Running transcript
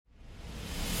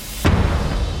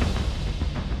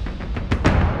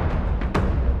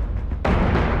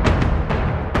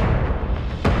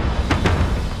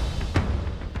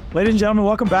Ladies and gentlemen,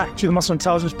 welcome back to the Muscle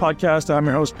Intelligence Podcast. I'm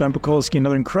your host, Ben Pekulski.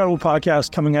 Another incredible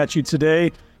podcast coming at you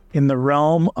today in the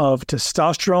realm of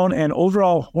testosterone and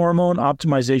overall hormone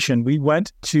optimization. We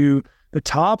went to the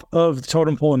top of the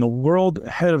totem pole in the world,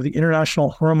 head of the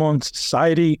International Hormone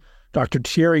Society, Dr.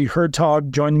 Thierry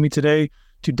Hertoghe, joining me today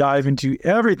to dive into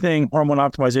everything hormone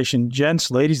optimization.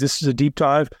 Gents, ladies, this is a deep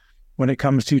dive when it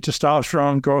comes to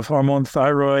testosterone, growth hormone,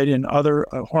 thyroid, and other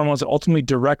hormones that ultimately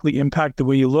directly impact the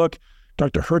way you look.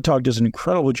 Dr. Hertoghe does an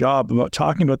incredible job about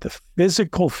talking about the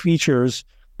physical features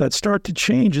that start to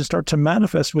change and start to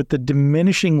manifest with the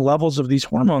diminishing levels of these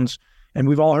hormones. And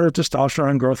we've all heard of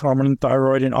testosterone, growth hormone, and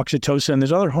thyroid, and oxytocin.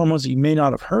 There's other hormones that you may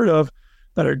not have heard of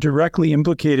that are directly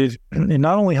implicated in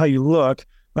not only how you look,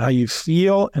 but how you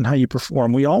feel and how you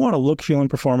perform. We all want to look, feel, and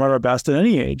perform at our best at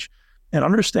any age. And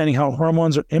understanding how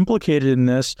hormones are implicated in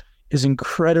this is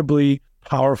incredibly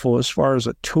powerful as far as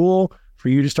a tool for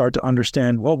you to start to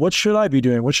understand, well, what should I be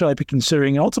doing? What should I be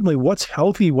considering? And ultimately, what's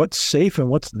healthy, what's safe, and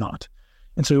what's not?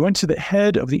 And so we went to the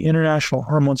head of the International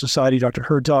Hormone Society, Dr.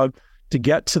 Hertoghe, to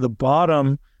get to the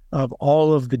bottom of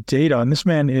all of the data. And this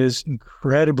man is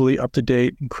incredibly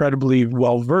up-to-date, incredibly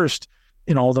well-versed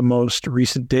in all the most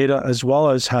recent data, as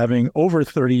well as having over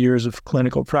 30 years of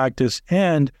clinical practice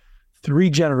and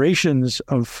 3 generations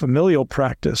of familial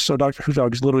practice. So Dr.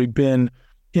 Hertoghe has literally been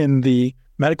in the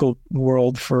medical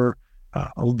world for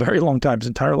a very long time, his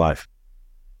entire life.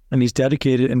 And he's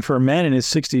dedicated, and for a man in his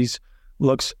 60s,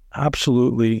 looks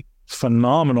absolutely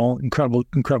phenomenal,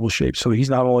 incredible shape. So he's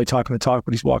not only talking the talk,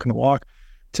 but he's walking the walk.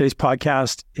 Today's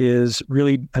podcast is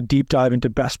really a deep dive into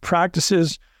best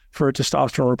practices for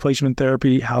testosterone replacement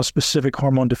therapy, how specific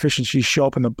hormone deficiencies show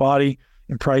up in the body,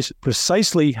 and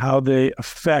precisely how they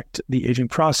affect the aging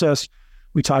process.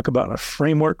 We talk about a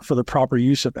framework for the proper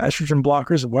use of estrogen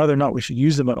blockers and whether or not we should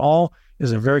use them at all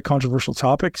is a very controversial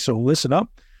topic. So listen up.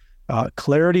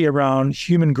 Clarity around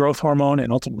human growth hormone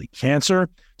and ultimately cancer.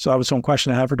 So that was one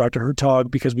question I had for Dr. Hertoghe,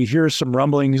 because we hear some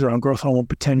rumblings around growth hormone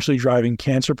potentially driving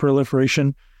cancer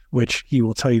proliferation, which he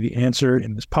will tell you the answer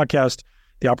in this podcast.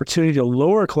 The opportunity to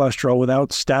lower cholesterol without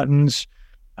statins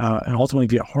and ultimately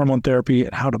via hormone therapy,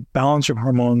 and how to balance your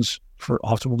hormones for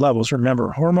optimal levels.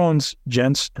 Remember, hormones,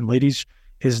 gents and ladies,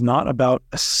 is not about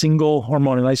a single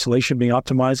hormone in isolation being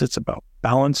optimized. It's about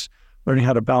balance, learning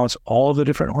how to balance all of the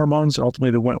different hormones, and ultimately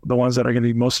the ones that are going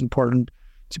to be most important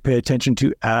to pay attention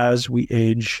to as we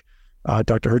age.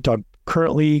 Dr. Hertoghe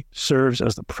currently serves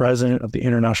as the president of the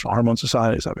International Hormone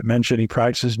Society. As I've mentioned, he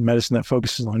practices medicine that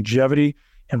focuses on longevity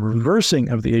and reversing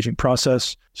of the aging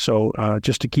process. So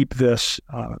just to keep this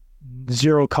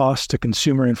zero cost to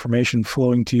consumer information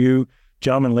flowing to you,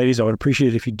 gentlemen, ladies, I would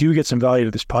appreciate it if you do get some value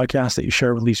to this podcast, that you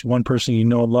share with at least one person you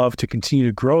know and love, to continue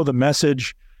to grow the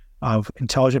message of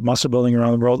intelligent muscle building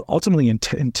around the world. Ultimately,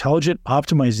 intelligent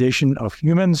optimization of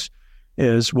humans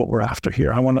is what we're after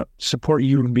here. I want to support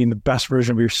you in being the best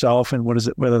version of yourself. And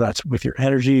whether that's with your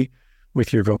energy,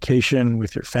 with your vocation,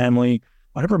 with your family,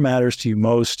 whatever matters to you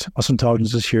most, Muscle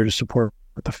Intelligence is here to support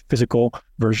the physical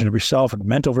version of yourself and the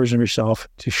mental version of yourself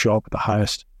to show up with the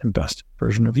highest and best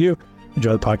version of you.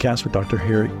 Enjoy the podcast with Dr.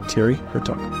 Thierry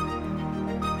Hertoghe.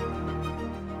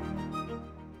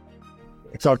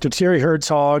 Dr. Thierry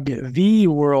Hertoghe, the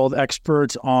world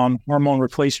expert on hormone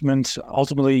replacement,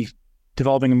 ultimately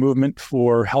developing a movement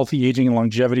for healthy aging and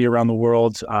longevity around the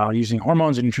world using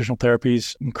hormones and nutritional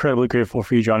therapies. Incredibly grateful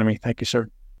for you joining me. Thank you, sir.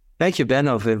 Thank you, Ben,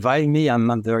 for inviting me.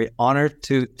 I'm very honored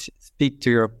to speak to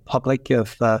your public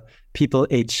of people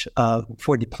age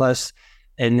 40 plus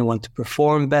and want to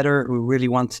perform better, who really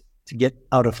want to get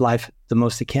out of life the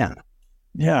most they can.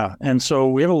 Yeah. And so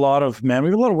we have a lot of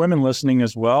women listening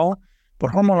as well. But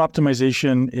hormone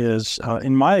optimization is,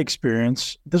 in my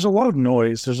experience, there's a lot of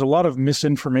noise. There's a lot of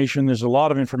misinformation. There's a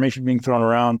lot of information being thrown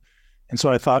around. And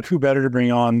so I thought, who better to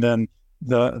bring on than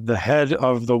the head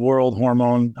of the World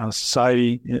Hormone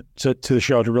Society to the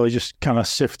show to really just kind of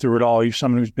sift through it all. You're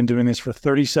someone who's been doing this for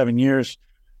 37 years,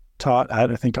 taught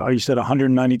at, I think you said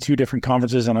 192 different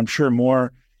conferences, and I'm sure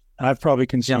more. And I've probably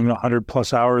consumed 100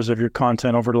 plus hours of your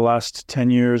content over the last 10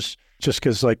 years. Just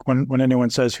because like when anyone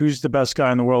says, who's the best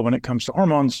guy in the world when it comes to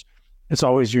hormones, it's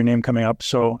always your name coming up.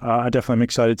 So I definitely am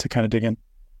excited to kind of dig in.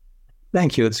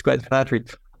 Thank you. It's quite flattering.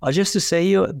 Just to say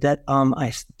you that I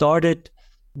started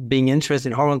being interested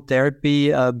in hormone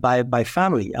therapy by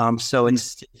family. So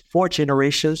it's 4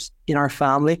 generations in our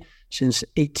family since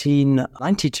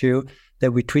 1892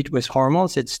 that we treat with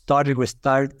hormones. It started with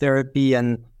thyroid therapy,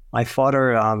 and my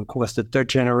father, who was the 3rd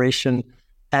generation,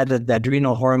 added the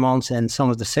adrenal hormones and some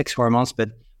of the sex hormones. But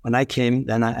when I came,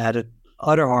 then I added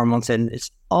other hormones, and it's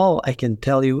all, I can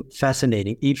tell you,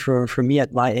 fascinating. Even for me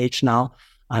at my age now,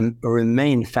 I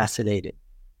remain fascinated.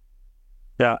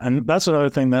 Yeah, and that's another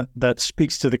thing that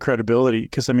speaks to the credibility.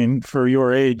 Because I mean, for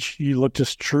your age, you look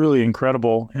just truly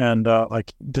incredible. And I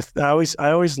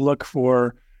always look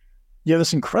for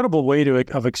this incredible way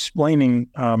of explaining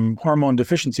hormone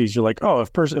deficiencies. You're like, oh, if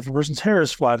a person's hair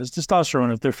is flat, it's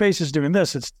testosterone. If their face is doing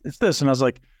this, it's this. And I was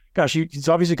like, gosh, he's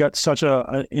obviously got such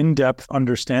an in-depth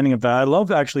understanding of that. I love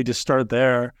to actually just start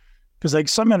there. Because like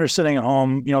some men are sitting at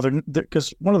home,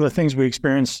 because one of the things we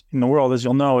experience in the world, as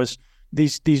you'll know, is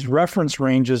these reference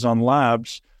ranges on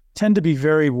labs tend to be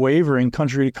very wavering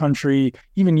country to country,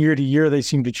 even year to year, they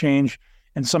seem to change.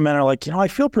 And some men are like, I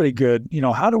feel pretty good.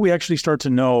 How do we actually start to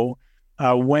know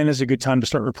when is a good time to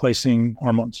start replacing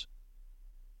hormones?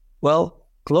 Well,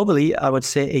 globally, I would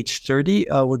say age 30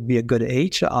 would be a good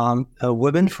age.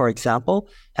 Women, for example,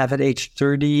 have at age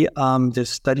 30, there's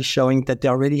studies showing that they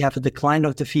already have a decline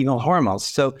of the female hormones.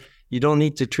 So you don't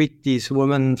need to treat these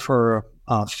women for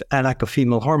a lack of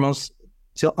female hormones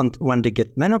till when they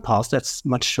get menopause. That's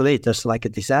much too late. That's like a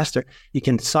disaster. You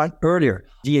can start earlier.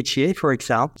 DHEA, for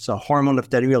example, it's a hormone of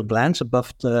the adrenal glands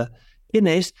above the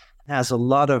kidneys, has a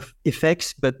lot of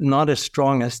effects, but not as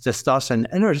strong as testosterone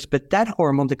and others. But that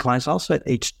hormone declines also at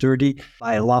age 30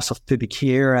 by a loss of pubic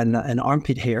hair and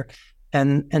armpit hair.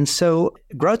 And so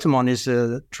growth hormone is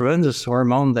a tremendous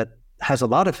hormone that has a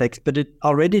lot of effects, but it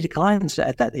already declines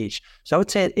at that age. So I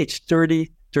would say at age 30,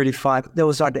 35,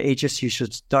 those are the ages you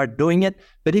should start doing it.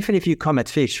 But even if you come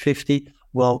at age 50,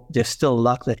 well, there's still a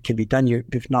lot that can be done.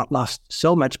 You've not lost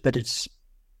so much, but it's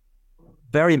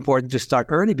very important to start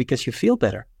early because you feel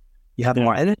better. You have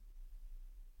more energy.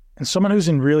 And someone who's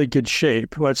in really good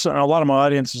shape, a lot of my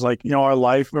audience is like, our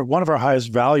life, one of our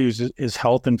highest values is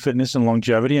health and fitness and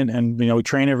longevity. And we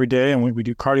train every day and we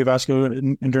do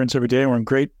cardiovascular endurance every day. And we're in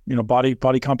great,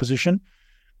 body composition.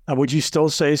 Would you still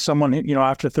say someone,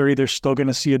 after 30, they're still going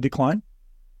to see a decline?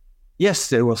 Yes,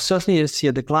 they will certainly see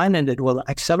a decline, and it will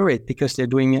accelerate because they're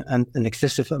doing an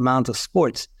excessive amount of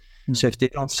sports. Mm-hmm. So if they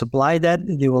don't supply that,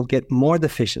 they will get more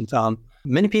deficient.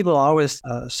 Many people are always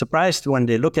surprised when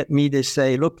they look at me. They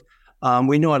say, look,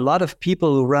 we know a lot of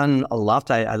people who run a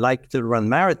lot. I like to run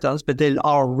marathons, but they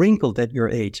are wrinkled at your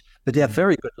age. But they have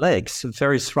very good legs,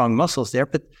 very strong muscles there.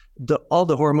 But all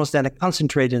the hormones that are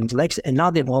concentrated in the legs and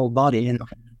not in the whole body. And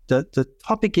the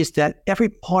topic is that every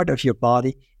part of your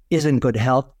body is in good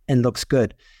health and looks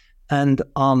good. And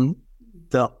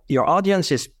your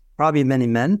audience is probably many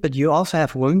men, but you also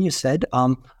have women. You said,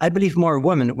 I believe more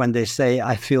women when they say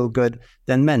I feel good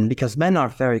than men, because men are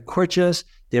very courteous,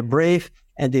 they're brave,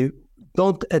 and they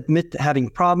don't admit having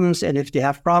problems. And if they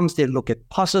have problems, they look at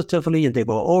positively and they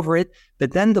go over it.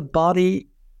 But then the body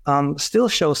still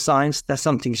shows signs that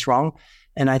something's wrong.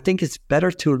 And I think it's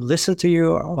better to listen to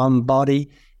your body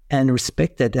and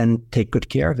respect it and take good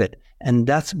care of it. And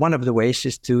that's one of the ways,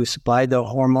 is to supply the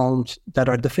hormones that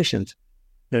are deficient.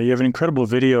 Yeah, you have an incredible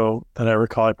video that I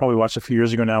recall, I probably watched a few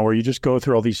years ago now, where you just go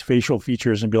through all these facial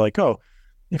features and be like, oh,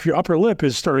 if your upper lip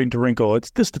is starting to wrinkle,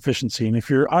 it's this deficiency. And if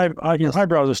your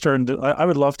eyebrows are starting to, I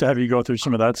would love to have you go through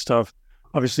some of that stuff.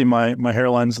 Obviously, my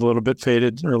hairline's a little bit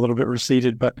faded or a little bit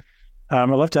receded, but I'd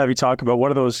love to have you talk about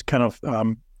what are those kind of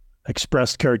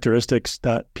expressed characteristics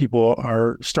that people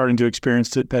are starting to experience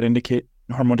that indicate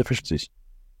hormone deficiencies.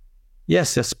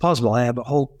 Yes, it's possible. I have a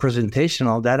whole presentation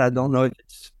on that. I don't know if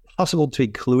it's possible to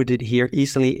include it here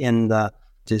easily in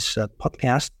this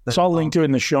podcast. So I'll link to it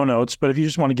in the show notes, but if you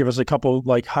just want to give us a couple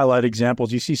like highlight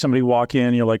examples, you see somebody walk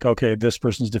in, you're like, okay, this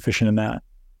person's deficient in that.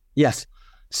 Yes.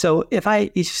 So if I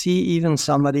see even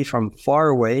somebody from far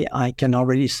away, I can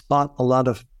already spot a lot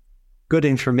of good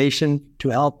information to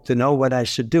help to know what I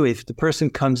should do. If the person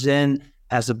comes in,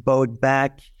 has a bowed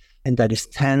back, and that is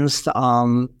tense,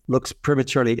 looks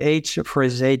prematurely aged for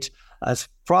his age, it's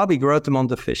probably growth hormone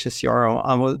deficiency.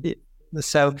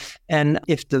 So, and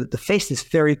if the face is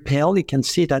very pale, you can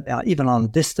see that even on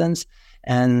distance.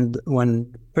 And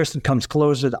when the person comes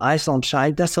closer, the eyes don't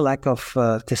shine. That's a lack of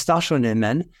testosterone in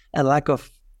men and lack of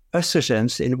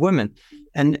estrogens in women.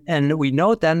 And we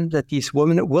know then that these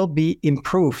women will be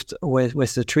improved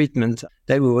with the treatment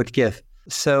that we would give.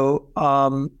 So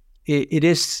it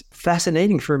is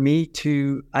fascinating for me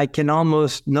I can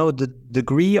almost know the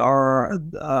degree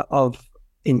of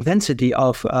intensity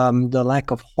of the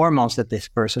lack of hormones that this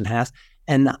person has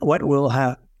and what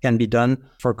can be done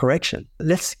for correction.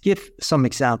 Let's give some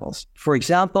examples. For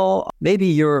example, maybe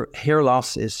your hair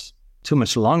loss is too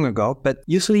much long ago, but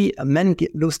usually men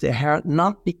lose their hair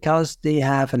not because they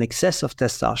have an excess of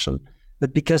testosterone,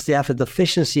 but because they have a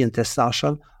deficiency in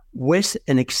testosterone with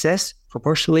an excess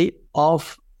proportionally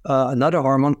of another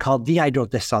hormone called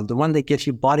dihydrotestosterone, the one that gives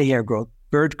you body hair growth,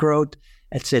 bird growth,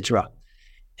 etc.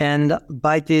 And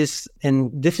by this,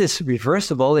 and this is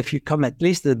reversible if you come at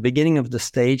least at the beginning of the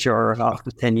stage or after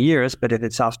 10 years, but if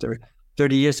it's after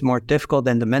 30 years, more difficult,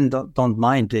 then the men don't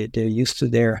mind. They're used to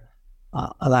their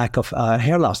a lack of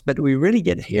hair loss. But we really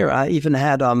get here. I even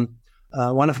had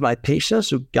one of my patients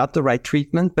who got the right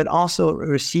treatment, but also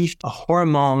received a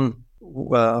hormone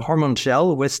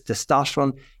gel with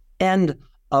testosterone and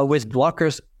with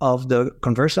blockers of the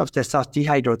conversion of testosterone,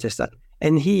 dehydrotestosterone.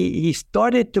 And he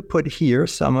started to put here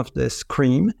some of this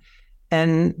cream,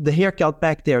 and the hair got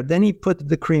back there. Then he put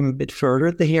the cream a bit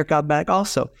further, the hair got back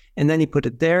also. And then he put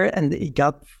it there, and he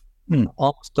got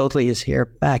almost totally his hair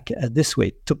back this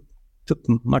way. Took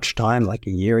much time, like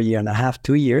a year and a half,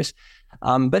 2 years.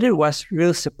 But it was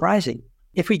really surprising.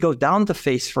 If we go down the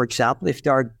face, for example, if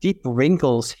there are deep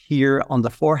wrinkles here on the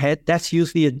forehead, that's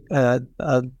usually a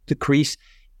decrease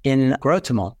in growth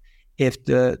hormone.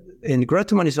 And growth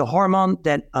hormone is a hormone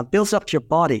that builds up your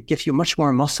body, gives you much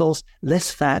more muscles,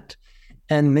 less fat,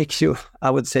 and makes you, I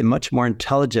would say, much more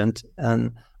intelligent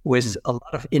and with a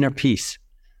lot of inner peace.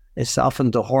 It's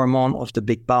often the hormone of the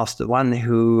big boss, the one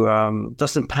who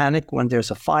doesn't panic when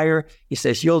there's a fire. He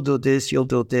says, you'll do this,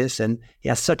 and he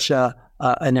has such an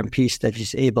inner peace that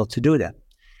he's able to do that.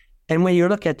 And when you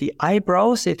look at the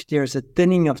eyebrows, if there's a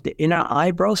thinning of the inner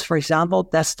eyebrows, for example,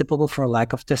 that's typical for a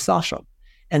lack of testosterone.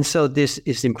 And so this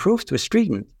is improved with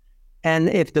treatment. And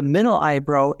if the middle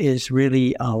eyebrow is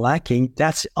really lacking,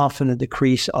 that's often a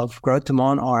decrease of growth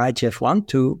hormone or IGF-1,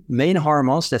 two main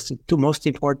hormones. That's the two most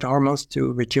important hormones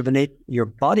to rejuvenate your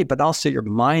body, but also your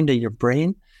mind and your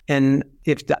brain. And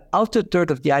if the outer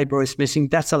third of the eyebrow is missing,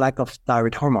 that's a lack of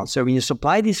thyroid hormone. So when you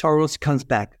supply these hormones, it comes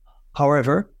back.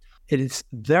 However, it is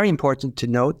very important to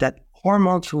note that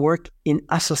hormones work in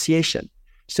association.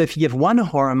 So if you give one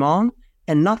hormone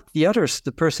and not the others,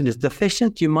 the person is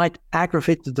deficient, you might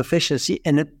aggravate the deficiency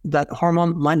and that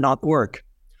hormone might not work.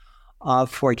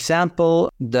 For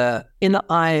example, the inner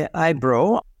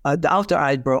eyebrow, the outer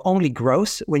eyebrow only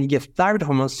grows when you give thyroid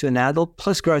hormones to an adult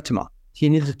plus growth hormone. You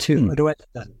need the two, otherwise it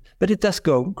doesn't. But it does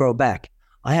grow back.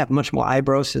 I have much more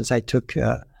eyebrows since I took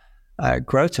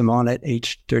growth hormone at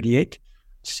age 38.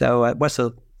 So it was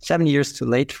 7 years too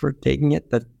late for taking it.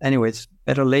 But anyways,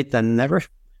 better late than never.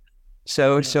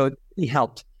 So it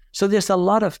helped. So there's a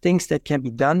lot of things that can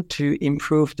be done to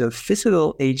improve the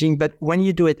physical aging. But when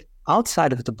you do it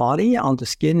outside of the body, on the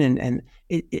skin, and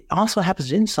it also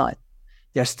happens inside.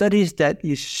 There are studies that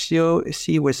you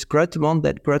see with growth hormone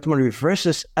that growth hormone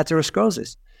reverses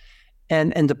atherosclerosis.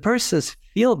 And the persons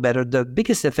feel better. The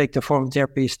biggest effect of hormone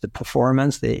therapy is the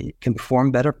performance. They can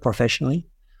perform better professionally.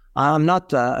 I'm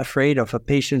not afraid of a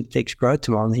patient who takes growth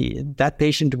hormone. That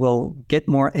patient will get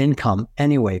more income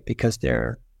anyway because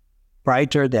they're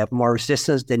brighter, they have more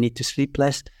resistance, they need to sleep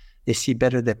less, they see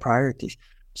better their priorities.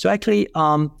 So actually,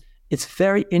 it's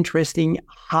very interesting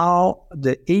how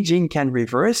the aging can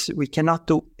reverse. We cannot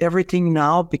do everything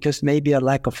now because maybe a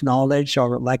lack of knowledge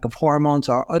or a lack of hormones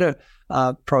or other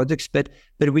products, but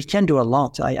we can do a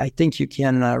lot. I think you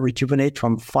can rejuvenate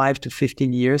from 5 to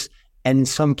 15 years, and in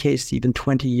some cases even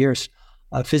 20 years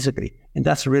physically. And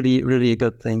that's really, really a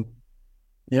good thing.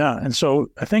 Yeah. And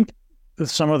so I think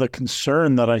some of the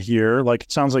concern that I hear, like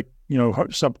it sounds like,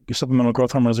 supplemental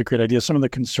growth hormone is a great idea. Some of the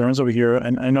concerns over here,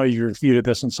 and I know you refuted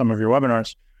this in some of your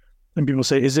webinars, and people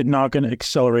say, is it not going to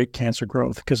accelerate cancer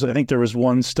growth? Because I think there was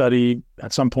one study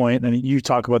at some point, and you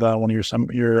talk about that on one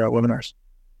of your webinars.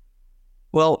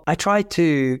 Well, I try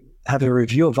to have a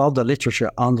review of all the literature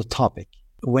on the topic.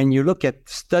 When you look at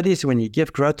studies, when you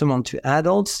give growth hormone to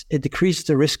adults, it decreases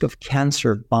the risk of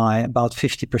cancer by about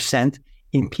 50%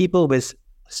 in people with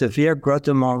severe growth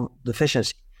hormone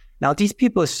deficiency. Now, these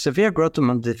people with severe growth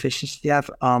hormone deficiency have,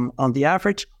 on the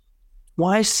average,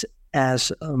 twice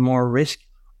as more risk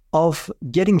of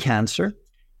getting cancer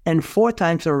and 4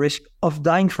 times the risk of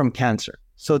dying from cancer.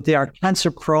 So they are cancer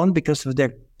prone because of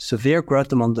their severe growth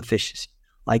hormone deficiency.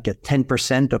 Like at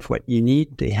 10% of what you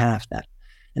need, they have that.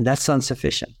 And that's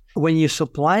insufficient. When you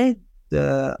supply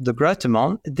the growth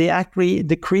hormone, they actually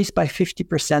decrease by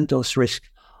 50% those risks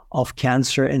of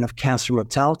cancer and of cancer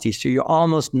mortality. So you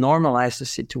almost normalize the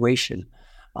situation.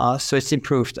 So it's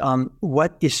improved.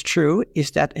 What is true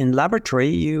is that in laboratory,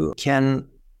 you can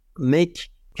make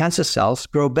cancer cells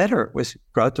grow better with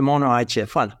growth hormone or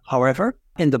IGF-1. However,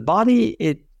 in the body,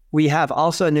 we have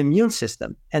also an immune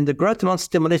system, and the growth hormone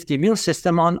stimulates the immune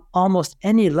system on almost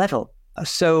any level.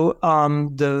 So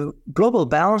the global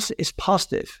balance is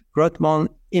positive. Growth hormone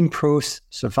improves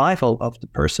survival of the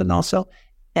person also,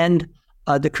 and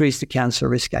decrease the cancer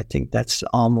risk. I think that's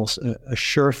almost a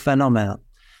sure phenomenon.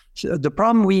 So the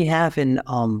problem we have in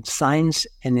science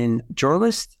and in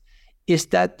journalists is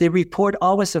that they report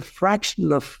always a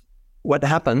fraction of what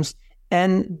happens,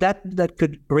 and that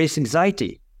could raise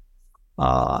anxiety.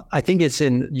 I think it's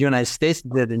in the United States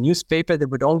that the newspaper that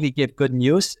would only give good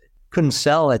news couldn't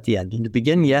sell at the end. In the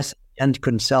beginning, yes, and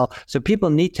couldn't sell. So people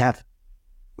need to have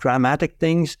dramatic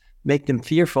things, make them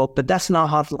fearful, but that's not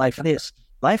how life is.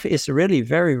 Life is really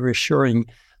very reassuring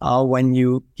when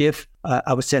you give,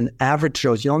 I would say, an average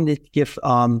dose. You don't need to give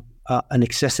an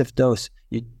excessive dose.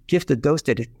 You give the dose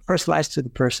that is personalized to the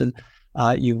person.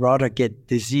 You rather get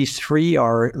disease-free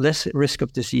or less risk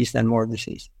of disease than more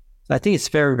disease. So I think it's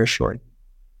very reassuring.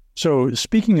 So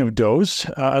speaking of dose,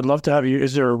 I'd love to have you,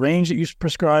 is there a range that you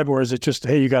prescribe, or is it just,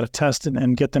 hey, you got to test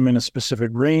and get them in a specific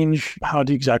range? How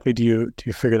exactly do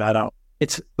you figure that out?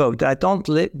 It's both. I don't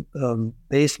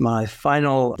base my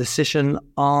final decision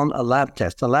on a lab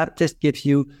test. A lab test gives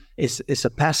you, is a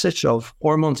passage of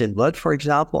hormones in blood, for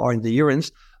example, or in the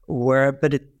urines,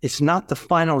 but it's not the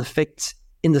final effect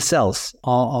in the cells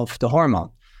of the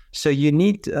hormone. So you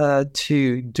need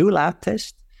to do lab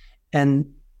tests and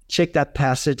check that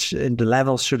passage, and the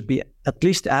levels should be at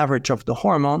least average of the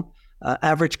hormone,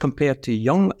 average compared to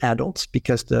young adults,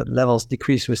 because the levels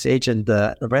decrease with age and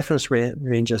the reference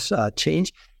ranges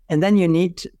change. And then you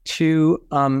need to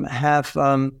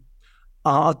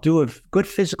do a good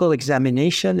physical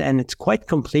examination, and it's quite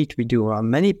complete. We do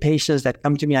many patients that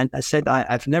come to me and I said,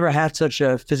 I've never had such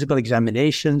a physical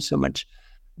examination, so much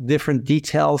different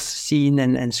details seen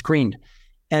and screened.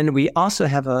 And we also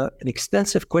have an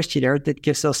extensive questionnaire that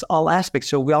gives us all aspects.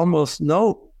 So we almost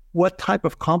know what type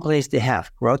of complaints they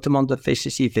have: growth hormone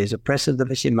deficiency, vasopressin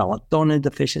deficiency, melatonin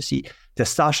deficiency,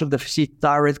 testosterone deficiency,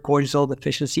 thyroid cortisol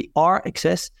deficiency, or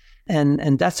excess.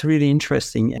 And that's really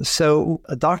interesting. So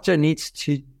a doctor needs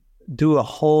to do a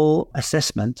whole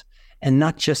assessment and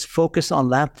not just focus on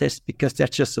lab tests, because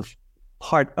that's just a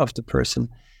part of the person.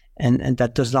 And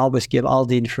that doesn't always give all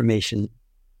the information.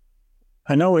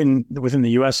 I know within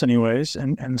the US anyways,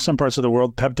 and some parts of the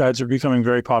world, peptides are becoming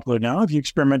very popular now. Have you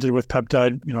experimented with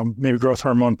peptide, maybe growth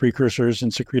hormone precursors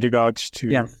and secretagogues to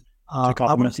complement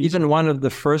I was these? even one of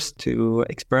the first to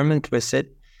experiment with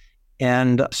it.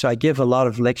 And so I give a lot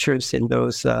of lectures in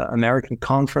those American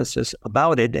conferences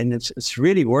about it, and it's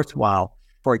really worthwhile.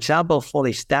 For example,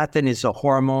 follistatin is a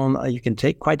hormone you can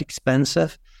take, quite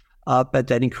expensive, but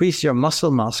that increases your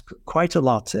muscle mass quite a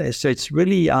lot. So it's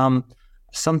really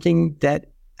something that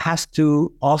has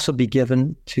to also be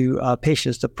given to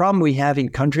patients. The problem we have in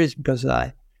countries, because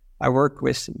I work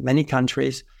with many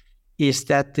countries, is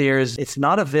that it's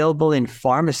not available in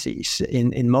pharmacies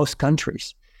in most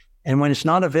countries. And when it's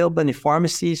not available in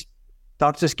pharmacies,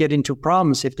 doctors get into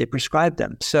problems if they prescribe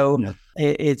them. So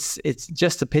it's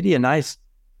just a pity. And I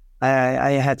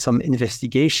had some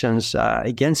investigations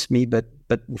against me, but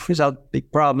without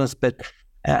big problems. But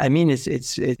I mean,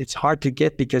 it's hard to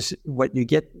get, because what you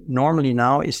get normally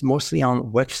now is mostly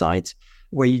on websites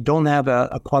where you don't have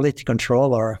a quality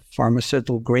control or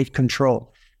pharmaceutical grade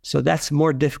control. So that's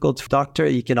more difficult for the doctor.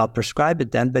 He cannot prescribe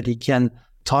it then, but he can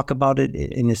talk about it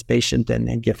in his patient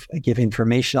and give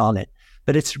information on it.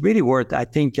 But it's really worth, I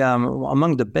think,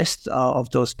 among the best of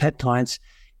those peptides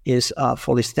is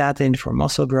follistatin for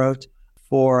muscle growth,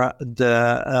 for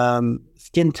the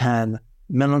skin tan,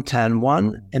 melatonin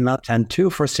 1 and melatonin 2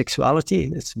 for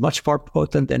sexuality. It's much more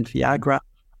potent than Viagra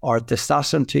or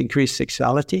testosterone to increase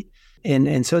sexuality.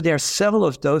 And so there are several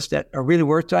of those that are really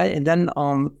worthwhile. And then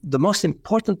the most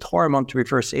important hormone to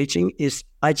reverse aging is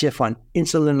IGF-1,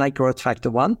 insulin-like growth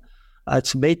factor 1.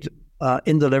 It's made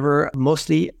in the liver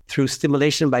mostly through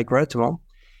stimulation by growth hormone.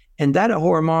 And that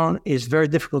hormone is very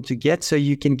difficult to get, so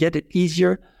you can get it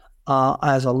easier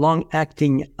as a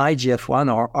long-acting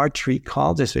IGF-1 or R3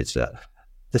 called. So it's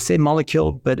the same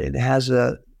molecule, but it has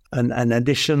an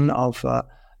addition of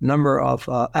number of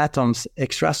atoms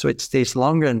extra, so it stays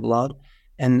longer in blood.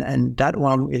 And that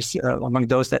one is among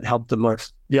those that help the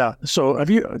most. Yeah. So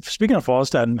speaking of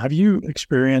follistatin, have you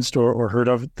experienced or heard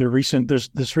of there's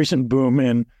this recent boom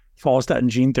in follistatin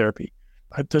gene therapy?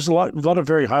 There's a lot of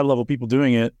very high level people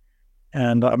doing it.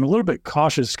 And I'm a little bit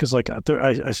cautious because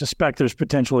I suspect there's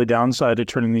potentially downside to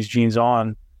turning these genes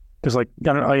on. Because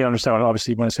I understand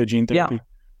obviously when I say gene therapy.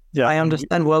 Yeah, I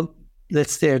understand. Well,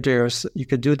 let's say you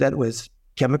could do that with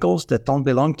chemicals that don't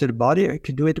belong to the body, or you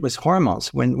could do it with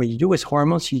hormones. When you do with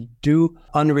hormones, you do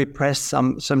unrepress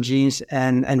some genes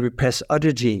and repress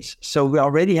other genes. So we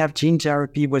already have gene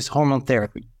therapy with hormone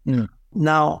therapy. Mm.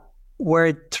 Now, where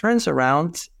it turns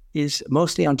around is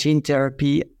mostly on gene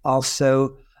therapy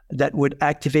also that would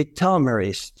activate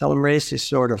telomerase. Telomerase is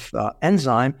sort of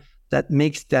enzyme that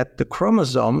makes that the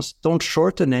chromosomes don't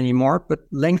shorten anymore, but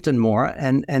lengthen more,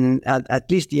 and at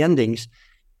least the endings.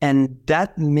 And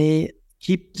that may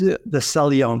keep the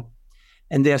cell young.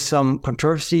 And there's some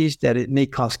controversies that it may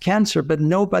cause cancer, but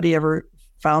nobody ever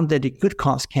found that it could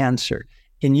cause cancer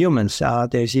in humans.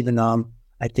 There's even,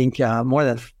 I think, more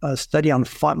than a study on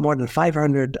more than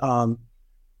 500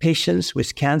 patients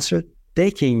with cancer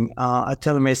taking a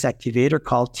telomerase activator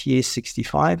called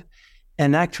TA65.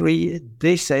 And actually,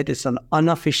 they said it's an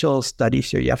unofficial study,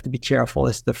 so you have to be careful.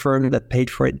 It's the firm that paid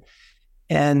for it.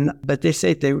 But they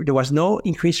say there was no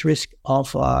increased risk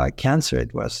of cancer.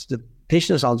 It was the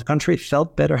patients, on the contrary,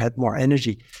 felt better, had more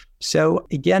energy. So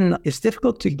again, it's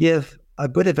difficult to give a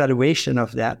good evaluation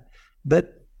of that,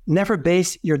 but never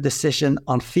base your decision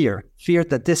on fear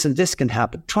that this and this can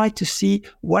happen. Try to see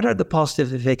what are the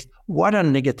positive effects, what are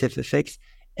negative effects,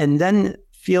 and then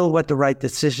feel what the right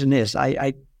decision is.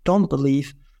 I don't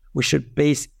believe we should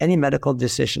base any medical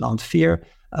decision on fear,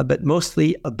 but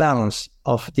mostly a balance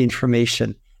of the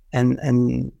information.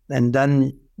 And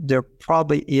then there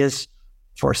probably is,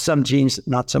 for some genes,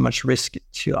 not so much risk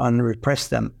to unrepress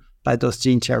them by those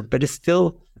gene therapies, but it's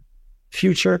still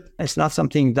future. It's not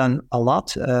something done a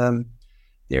lot.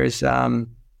 There's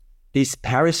these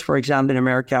Paris, for example, in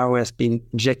America, who has been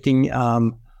injecting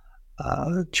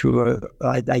through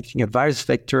I think a virus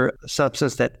vector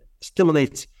substance that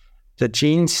stimulates the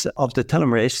genes of the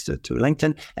telomerase to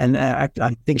lengthen. And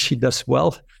I think she does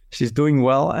well. She's doing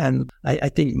well. And I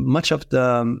think much of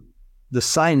the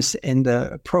science and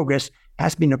the progress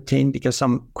has been obtained because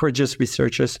some courageous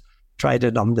researchers tried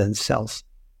it on themselves.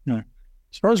 Yeah.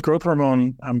 As far as growth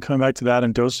hormone, I'm coming back to that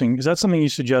and dosing. Is that something you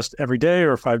suggest every day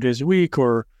or 5 days a week,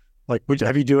 or like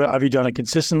have you done it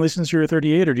consistently since you were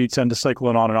 38, or do you tend to cycle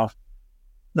it on and off?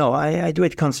 No, I do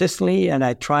it consistently, and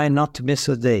I try not to miss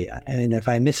a day. And if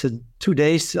I miss 2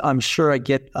 days, I'm sure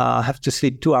I have to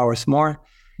sleep 2 hours more.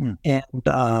 And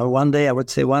one day I would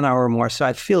say 1 hour more. So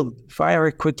I feel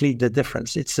very quickly the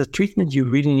difference. It's a treatment you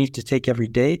really need to take every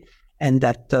day, and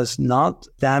that does not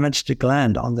damage the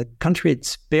gland. On the contrary, it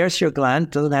spares your gland,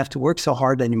 doesn't have to work so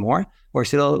hard anymore, or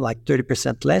still like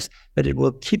 30% less, but it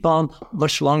will keep on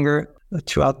much longer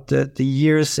throughout the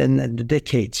years and the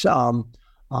decades.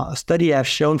 A study I've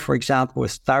shown, for example,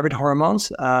 with thyroid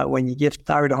hormones, when you give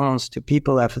thyroid hormones to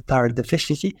people who have a thyroid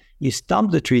deficiency, you stop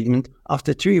the treatment.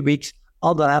 After 3 weeks,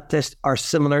 all the lab tests are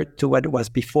similar to what it was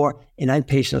before in 9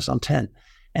 patients on 10.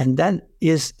 And that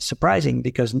is surprising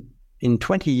because in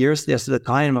 20 years, there's a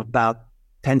decline of about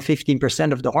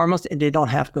 10-15% of the hormones, and they don't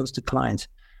have those declines.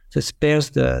 So it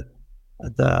spares the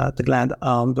gland.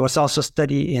 There was also a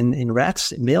study in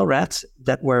rats, male rats,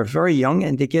 that were very young,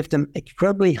 and they give them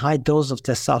incredibly high dose of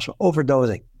testosterone,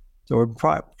 overdosing. So we're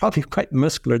probably quite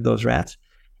muscular, those rats.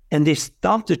 And they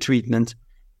stopped the treatment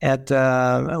at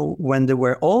when they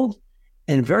were old,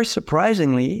 and very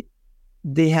surprisingly,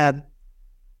 they had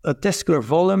a testicular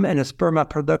volume and a sperma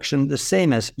production the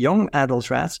same as young adult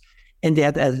rats, and they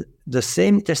had the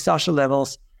same testosterone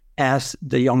levels as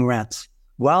the young rats,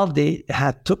 while they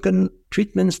had taken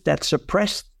treatments that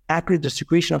suppressed actually the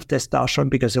secretion of testosterone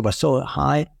because it was so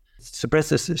high,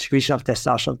 suppressed the secretion of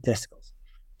testosterone in testicles.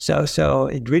 So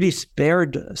it really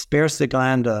spares the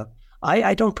gland.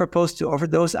 I don't propose to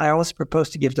overdose. I always propose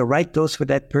to give the right dose for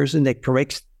that person that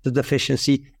corrects the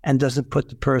deficiency and doesn't put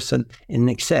the person in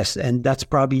excess. And that's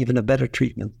probably even a better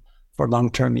treatment for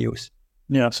long-term use.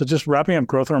 Yeah. So just wrapping up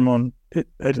growth hormone,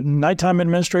 at nighttime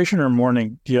administration or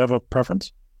morning, do you have a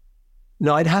preference?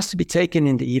 No, it has to be taken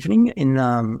in the evening in,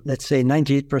 let's say,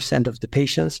 98% of the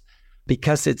patients,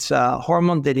 because it's a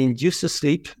hormone that induces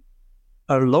sleep,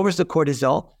 lowers the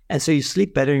cortisol, and so you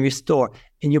sleep better and restore.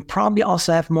 And you probably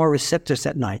also have more receptors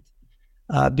at night.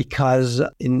 Because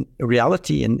in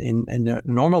reality, in a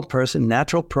normal person,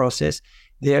 natural process,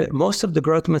 most of the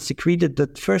growth hormone secreted the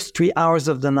first 3 hours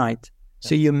of the night.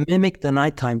 So you mimic the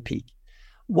nighttime peak.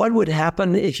 What would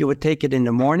happen if you would take it in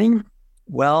the morning?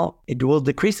 Well, it will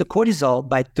decrease the cortisol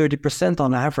by 30%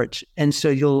 on average. And so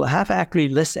you'll have actually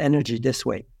less energy this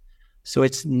way. So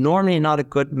it's normally not a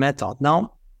good method.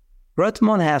 Now, growth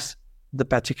hormone has the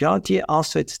particularity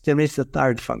also it stimulates the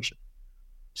thyroid function.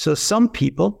 So some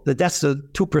people, that's the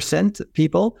 2%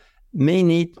 people, may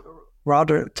need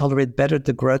rather tolerate better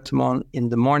the growth hormone in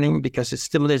the morning because it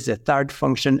stimulates their thyroid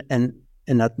function, and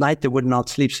at night they would not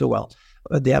sleep so well.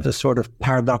 They have a sort of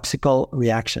paradoxical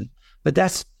reaction. But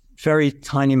that's very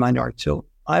tiny minority. So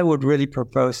I would really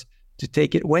propose to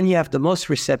take it when you have the most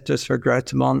receptors for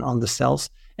growth hormone on the cells,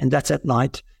 and that's at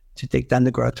night, to take down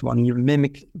the growth hormone. You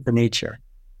mimic the nature.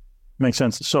 Makes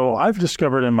sense. So I've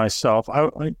discovered in myself,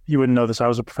 you wouldn't know this, I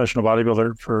was a professional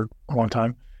bodybuilder for a long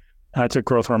time. And I took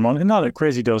growth hormone, and not at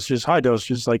crazy doses, high dose,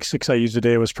 just like 6 IUs a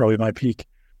day was probably my peak.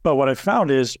 But what I found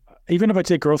is even if I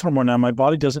take growth hormone now, my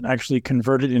body doesn't actually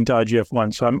convert it into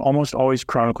IGF-1. So I'm almost always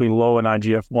chronically low in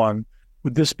IGF-1.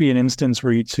 Would this be an instance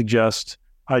where you'd suggest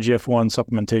IGF-1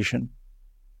 supplementation?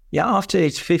 Yeah, after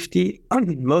age 50,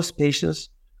 most patients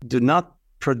do not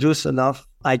produce enough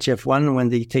IGF-1 when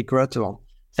they take growth hormone.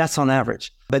 That's on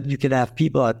average. But you could have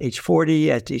people at age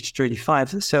 40, at age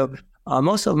 35. So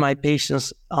most of my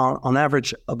patients, on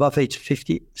average, above age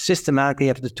 50, systematically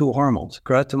have the two hormones,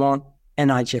 growth hormone and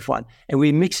IGF-1. And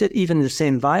we mix it even in the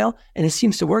same vial, and it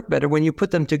seems to work better when you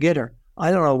put them together.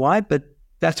 I don't know why, but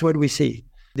that's what we see.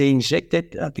 They inject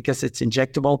it because it's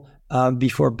injectable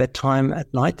before bedtime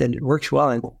at night, and it works well.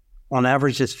 And on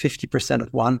average, it's 50%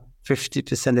 of one,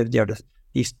 50% of the other.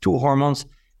 These two hormones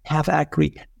have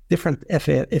actually different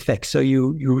effects. So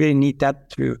you really need that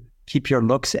to keep your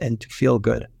looks and to feel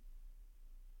good.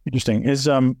 Interesting. Is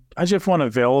IGF-1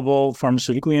 available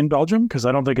pharmaceutically in Belgium? Because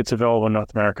I don't think it's available in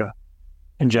North America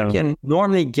in general. You can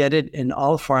normally get it in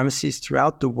all pharmacies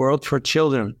throughout the world for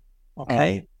children.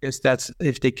 Okay? Because that's,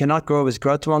 if they cannot grow with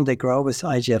growth hormone, they grow with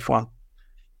IGF-1.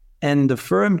 And the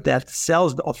firm that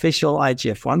sells the official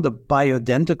IGF-1, the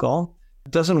bioidentical,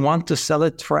 doesn't want to sell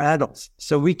it for adults.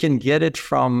 So we can get it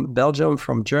from Belgium,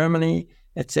 from Germany,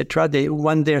 etc.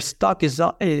 When their stock is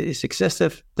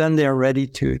excessive, then they're ready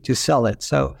to sell it.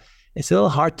 So it's a little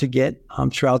hard to get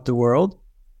throughout the world.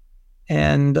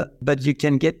 But you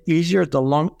can get easier the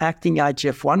long-acting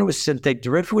IGF-1 with synthetic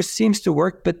derivative, which seems to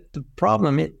work. But the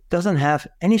problem, it doesn't have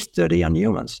any study on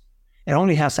humans. It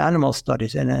only has animal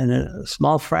studies and a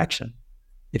small fraction.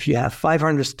 If you have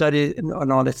 500 studies,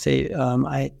 no, let's say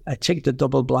I checked the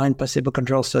double-blind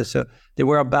placebo-control study. So there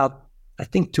were about, I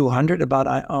think, 200 or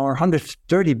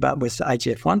 130 with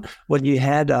IGF-1. Well, you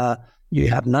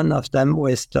have none of them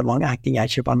with the long-acting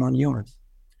IGF-1 on humans.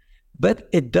 But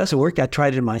it does work. I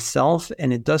tried it myself,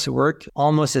 and it does work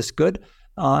almost as good.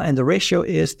 And the ratio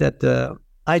is that the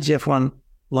IGF-1,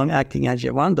 long-acting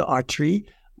IGF-1, the R3,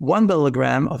 1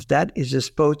 milligram of that is as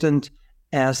potent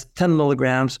as 10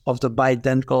 milligrams of the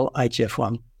bioidentical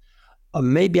IGF-1.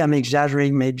 Maybe I'm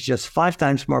exaggerating, maybe just 5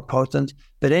 times more potent.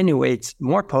 But anyway, it's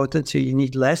more potent, so you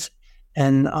need less.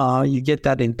 And you get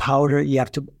that in powder. You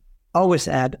have to always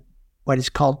add what is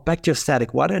called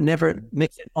bacteriostatic water. Never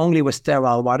mix it only with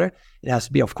sterile water. It has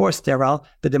to be, of course, sterile,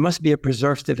 but there must be a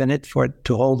preservative in it for it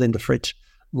to hold in the fridge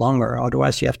longer.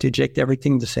 Otherwise, you have to inject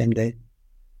everything the same day.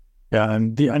 Yeah,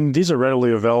 and these are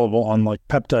readily available on like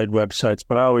peptide websites,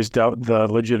 but I always doubt the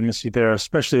legitimacy there,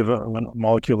 especially of a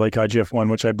molecule like IGF-1,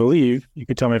 which I believe, you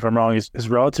could tell me if I'm wrong, is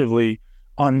relatively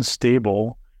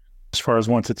unstable as far as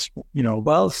once it's,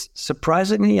 Well,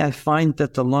 surprisingly, I find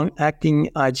that the long-acting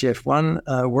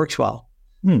IGF-1 works well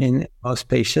in most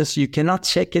patients. You cannot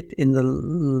check it in the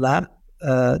lab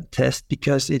test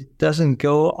because it doesn't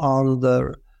go on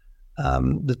the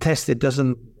test.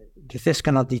 The test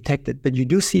cannot detect it, but you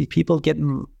do see people get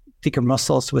thicker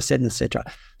muscles with it, etc.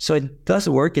 So it does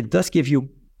work. It does give you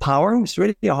power. It's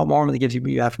really a hormone that gives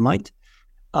you have might.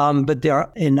 But there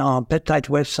are in peptide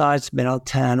websites,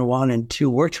 Melatan 1 and 2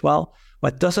 works well.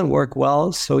 What doesn't work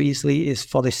well so easily is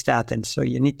follistatin. So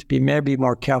you need to be maybe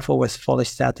more careful with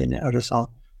follistatin and others on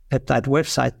peptide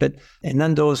website. And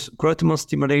then those growth hormone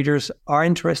stimulators are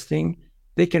interesting.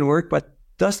 They can work, but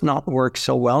does not work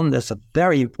so well. And that's a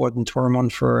very important hormone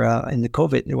for in the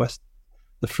COVID. It was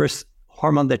the first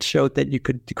hormone that showed that you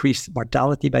could decrease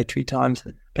mortality by 3 times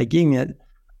by giving it.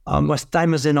 Was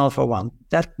thymosin alpha-1.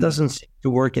 That doesn't seem to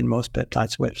work in most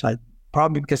peptides websites,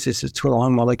 probably because it's a too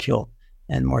long molecule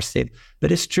and more stable.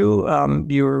 But it's true,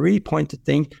 you really point to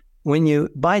think, when you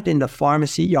buy it in the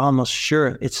pharmacy, you're almost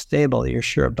sure it's stable. You're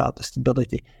sure about the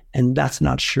stability. And that's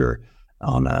not sure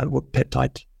on a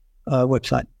peptide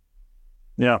website.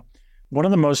 Yeah. One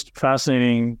of the most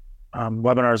fascinating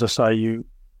webinars I saw you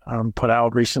put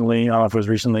out recently, I don't know if it was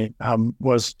recently,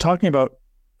 was talking about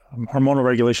hormonal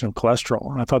regulation of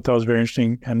cholesterol. And I thought that was very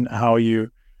interesting, and how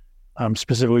you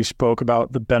specifically spoke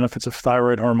about the benefits of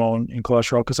thyroid hormone in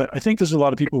cholesterol, because I think there's a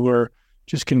lot of people who are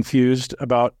just confused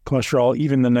about cholesterol,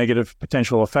 even the negative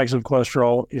potential effects of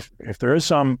cholesterol, if there is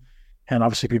some, and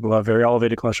obviously people have very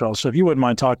elevated cholesterol. So if you wouldn't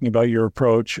mind talking about your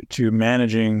approach to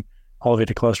managing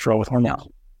elevated cholesterol with hormones.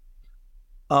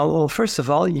 Well, first of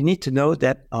all, you need to know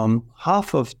that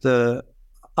half of the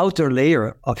outer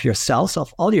layer of your cells,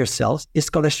 of all your cells, is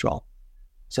cholesterol.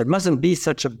 So it mustn't be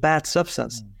such a bad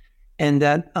substance. And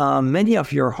that many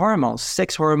of your hormones,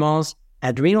 sex hormones,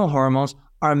 adrenal hormones,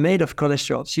 are made of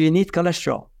cholesterol. So you need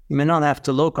cholesterol. You may not have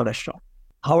to low cholesterol.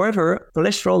 However,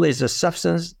 cholesterol is a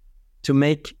substance to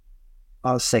make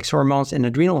sex hormones and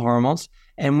adrenal hormones.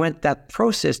 And when that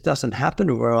process doesn't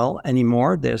happen well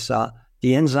anymore, there's the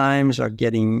enzymes are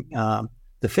getting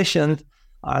deficient,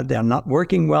 they're not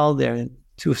working well, they're in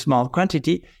too small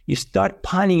quantity, you start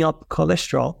piling up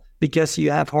cholesterol because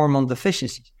you have hormone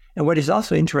deficiencies. And what is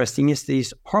also interesting is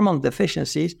these hormone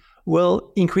deficiencies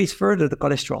will increase further the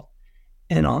cholesterol.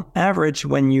 And on average,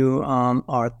 when you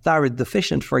are thyroid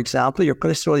deficient, for example, your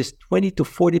cholesterol is 20 to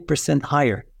 40%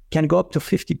 higher, can go up to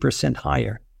 50%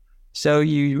 higher. So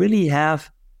you really have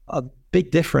a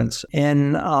big difference.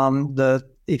 And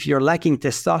if you're lacking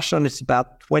testosterone, it's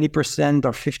about 20%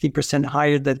 or 50%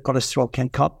 higher that cholesterol can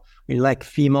cut. We lack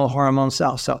female hormones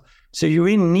also. So you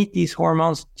really need these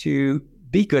hormones to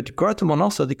be good. Growth hormone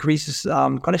also decreases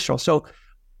cholesterol. So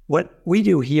what we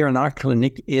do here in our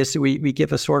clinic is we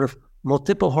give a sort of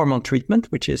multiple hormone treatment,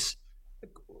 which is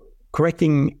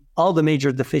correcting all the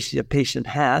major deficiencies a patient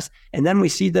has. And then we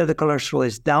see that the cholesterol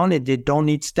is down and they don't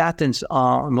need statins.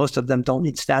 Most of them don't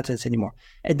need statins anymore.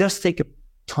 It does take a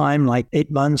time, like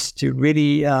 8 months, to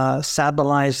really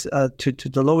stabilize to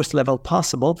the lowest level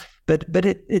possible. But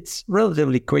it's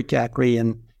relatively quick, actually,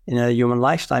 in a human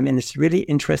lifetime. And it's really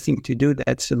interesting to do that.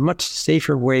 It's a much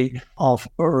safer way of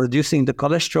reducing the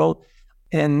cholesterol.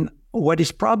 And what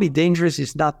is probably dangerous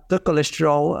is not the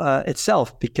cholesterol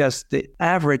itself, because the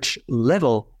average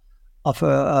level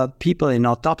of people in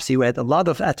autopsy who had a lot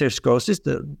of atherosclerosis,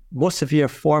 the most severe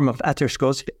form of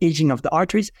atherosclerosis, aging of the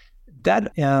arteries,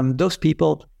 that those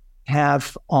people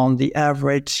have on the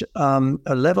average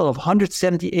a level of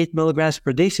 178 milligrams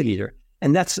per deciliter.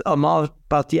 And that's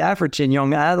about the average in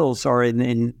young adults or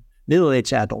in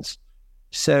middle-aged adults.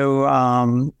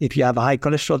 So if you have a high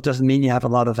cholesterol, it doesn't mean you have a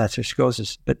lot of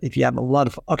atherosclerosis. But if you have a lot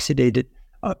of oxidated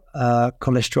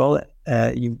cholesterol,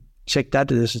 you check that,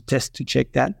 there's a test to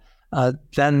check that,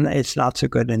 then it's not so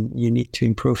good and you need to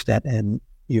improve that. And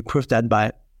you improve that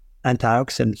by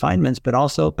antioxidant vitamins, but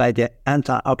also by the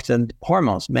antioxidant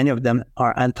hormones. Many of them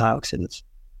are antioxidants.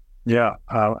 Yeah,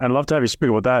 I'd love to have you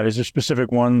speak about that. Is there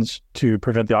specific ones to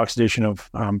prevent the oxidation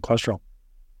of cholesterol?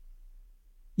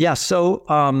 Yeah, so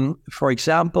for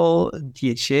example,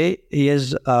 DHA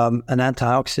is an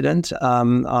antioxidant,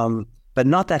 but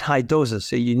not at high doses.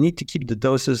 So you need to keep the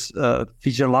doses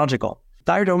physiological.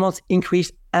 Thyroid hormones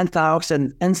increase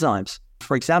antioxidant enzymes.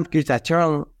 For example,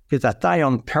 glutathione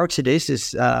peroxidase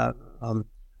is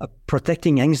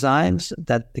protecting enzymes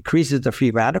that decreases the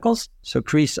free radicals, so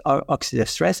increase oxidative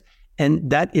stress. And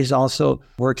that is also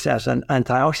works as an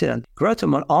antioxidant. Growth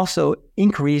hormone also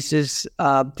decreases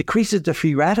the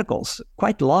free radicals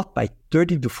quite a lot, by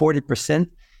 30 to 40%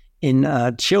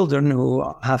 in children who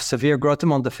have severe growth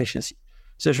hormone deficiency.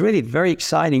 So it's really very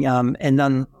exciting. And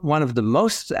then one of the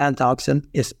most antioxidant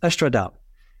is estradiol.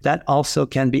 That also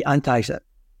can be antioxidant.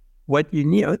 What you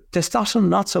need, testosterone,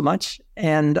 not so much,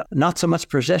 and not so much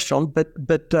progesterone,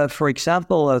 but for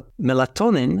example,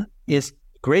 melatonin is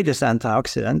greatest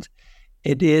antioxidant.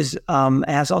 It is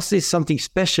has also something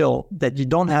special that you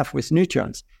don't have with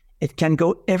nutrients. It can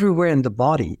go everywhere in the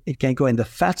body. It can go in the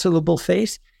fat-soluble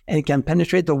phase, and it can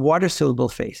penetrate the water-soluble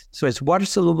phase. So it's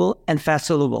water-soluble and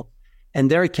fat-soluble.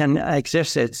 And there it can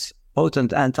exert its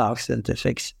potent antioxidant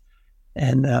effects.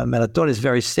 And melatonin is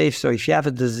very safe. So if you have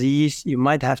a disease, you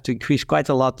might have to increase quite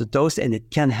a lot the dose, and it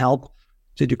can help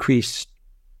to decrease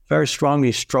very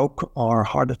strongly stroke or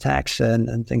heart attacks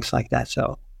and things like that.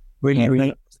 So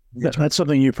really, that's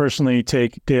something you personally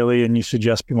take daily, and you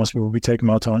suggest most people be taking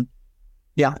melatonin?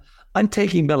 Yeah, I'm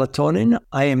taking melatonin.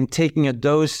 I am taking a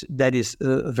dose that is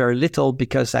very little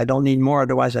because I don't need more,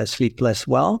 otherwise I sleep less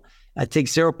well. I take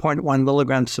 0.1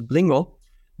 milligrams sublingual,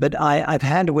 but I've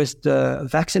had with the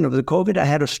vaccine of the COVID, I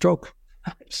had a stroke.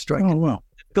 Oh, wow.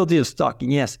 Difficulty of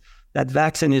stalking, yes. That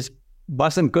vaccine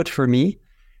wasn't good for me.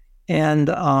 And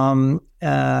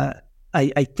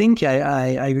I think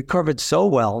I recovered so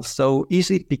well, so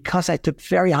easily, because I took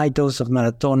very high dose of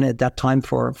melatonin at that time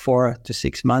for 4 to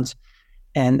 6 months.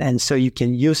 And so you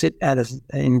can use it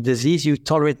in disease, you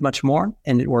tolerate much more,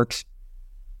 and it works.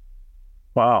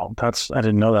 Wow, I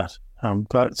didn't know that. I'm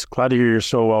glad to hear you're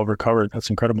so well recovered. That's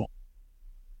incredible.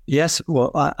 Yes,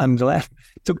 well, I'm glad.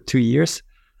 It took 2 years.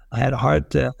 I had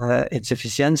heart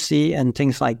insufficiency and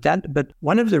things like that. But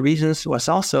one of the reasons was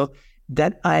also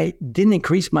that I didn't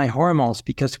increase my hormones,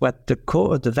 because what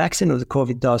the vaccine of the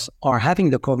COVID does, or having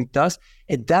the COVID does,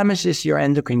 it damages your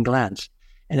endocrine glands.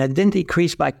 And I didn't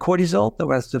increase my cortisol that I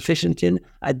was deficient in.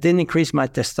 I didn't increase my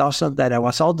testosterone that I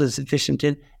was also deficient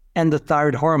in, and the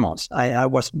thyroid hormones. I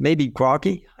was maybe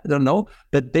groggy, I don't know.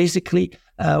 But basically,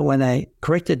 when I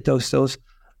corrected those,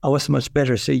 I was much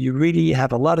better. So you really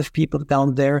have a lot of people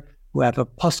down there who have a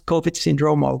post-COVID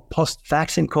syndrome or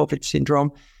post-vaccine COVID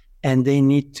syndrome, and they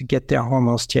need to get their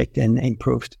hormones checked and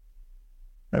improved.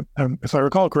 If I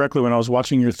recall correctly, when I was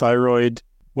watching your thyroid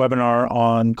webinar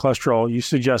on cholesterol, you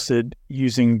suggested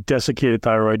using desiccated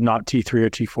thyroid, not T3 or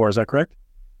T4. Is that correct?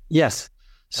 Yes.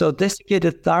 So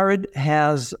desiccated thyroid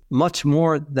has much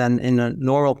more than in a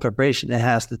normal preparation. It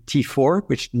has the T4,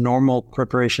 which normal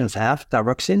preparations have,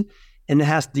 thyroxine, and it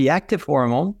has the active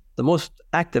hormone, the most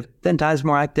active, 10 times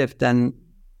more active than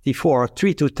T4,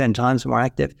 3 to 10 times more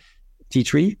active,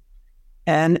 T3.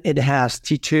 And it has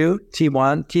T2,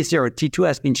 T1, T0. T2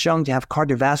 has been shown to have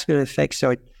cardiovascular effects,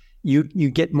 so you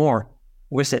get more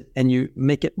with it, and you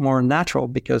make it more natural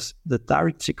because the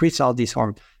thyroid secretes all these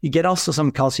hormones. You get also some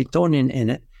calcitonin in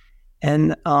it,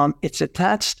 and it's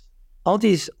attached. All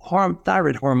these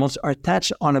thyroid hormones are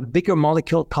attached on a bigger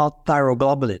molecule called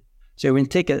thyroglobulin. So when you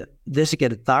take a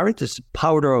desiccated thyroid, this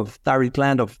powder of thyroid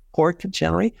gland of pork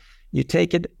generally, you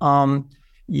take it,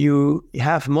 you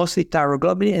have mostly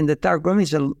thyroglobulin, and the thyroglobulin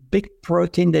is a big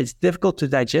protein that's difficult to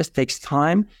digest, takes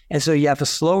time, and so you have a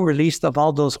slow release of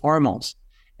all those hormones.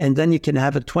 And then you can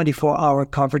have a 24-hour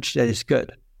coverage that is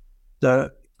good.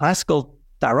 The classical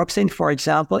thyroxine, for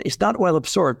example, is not well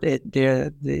absorbed.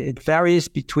 It varies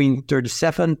between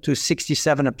 37 to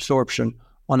 67 absorption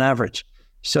on average.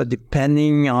 So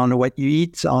depending on what you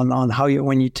eat, on how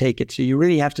when you take it. So you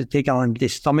really have to take it on the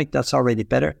stomach. That's already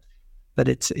better. But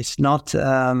it's not,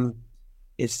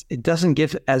 it doesn't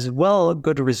give as well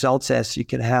good results as you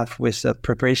can have with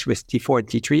preparation with T4 and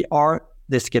T3 or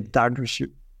desiccated thyroid.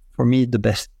 For me, the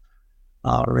best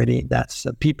already. That's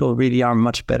people really are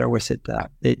much better with it.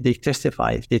 They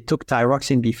testify. If they took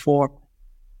thyroxine before,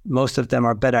 most of them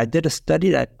are better. I did a study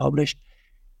that I published,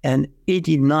 and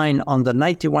 89 on the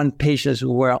 91 patients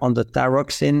who were on the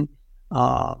thyroxine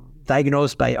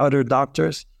diagnosed by other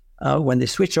doctors, when they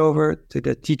switch over to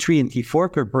the T3 and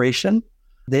T4 preparation,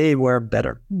 they were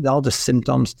better. All the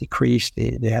symptoms decreased.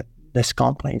 They had less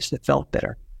complaints. They felt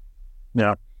better.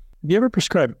 Yeah. Have you ever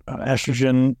prescribed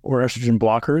estrogen or estrogen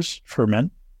blockers for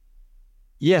men?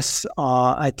 Yes,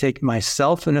 I take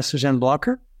myself an estrogen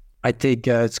blocker. I take,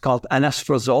 it's called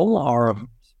anastrozole. Our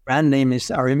brand name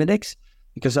is Arimidex,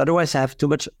 because otherwise I have too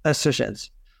much estrogens.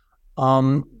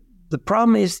 The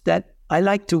problem is that I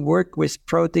like to work with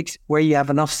products where you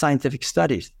have enough scientific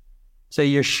studies. So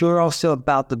you're sure also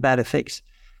about the bad effects.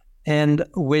 And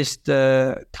with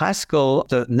the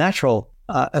natural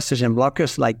estrogen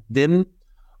blockers like DIM,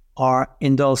 or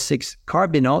indole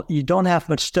 6-carbinol, you don't have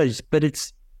much studies, but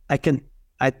I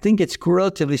think it's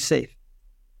relatively safe.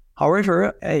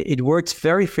 However, it works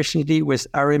very efficiently with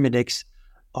Arimidex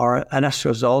or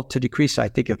anastrozole to decrease. I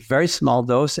take a very small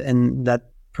dose, and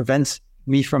that prevents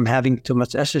me from having too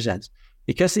much estrogens.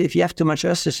 Because if you have too much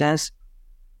estrogens,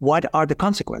 what are the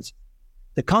consequences?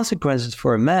 The consequences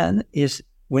for a man is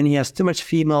when he has too much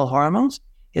female hormones,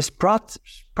 his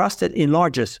prostate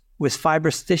enlarges with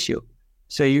fibrous tissue.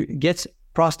 So you get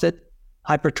prostate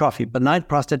hypertrophy, benign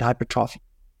prostate hypertrophy.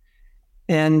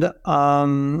 And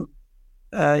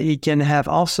you can have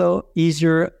also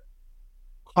easier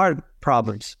heart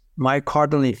problems,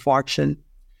 myocardial infarction.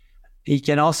 You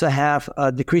can also have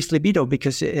decreased libido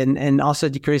and also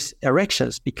decreased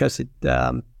erections because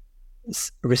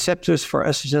receptors for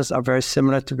estrogens are very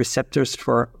similar to receptors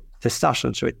for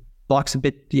testosterone. So it blocks a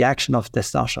bit the action of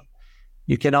testosterone.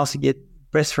 You can also get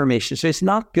breast formation. So it's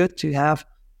not good to have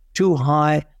too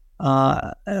high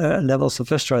levels of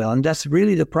estradiol. And that's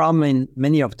really the problem in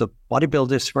many of the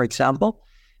bodybuilders, for example,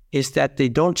 is that they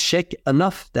don't check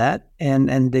enough that,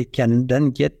 and they can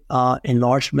then get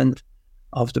enlargement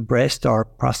of the breast or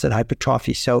prostate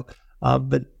hypertrophy. So,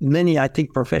 but many, I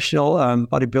think, professional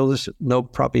bodybuilders know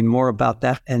probably more about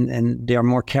that, and they are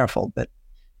more careful. But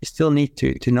you still need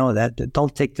to know that.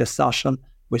 Don't take testosterone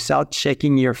without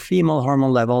checking your female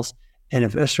hormone levels. And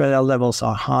if estradiol levels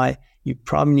are high, you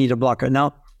probably need a blocker.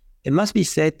 Now, it must be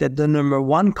said that the number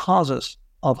one causes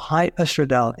of high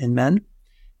estradiol in men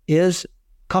is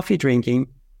coffee drinking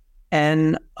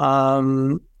and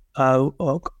alcohol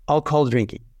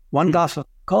drinking. One glass of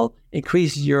alcohol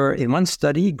increases in one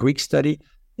study, Greek study,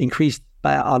 increased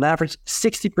by on average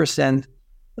 60%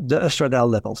 the estradiol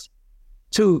levels.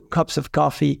 2 cups of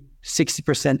coffee,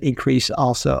 60% increase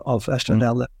also of estradiol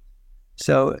levels.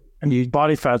 So, and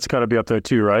body fat's got to be up there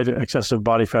too, right? Excessive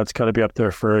body fat's got to be up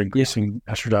there for increasing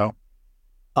estradiol.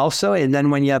 Also, and then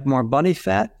when you have more body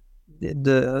fat,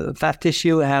 the fat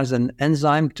tissue has an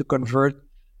enzyme to convert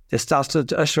testosterone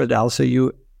to estradiol.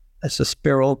 So as a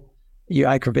spiral, you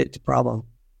aggravate the problem.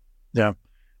 Yeah.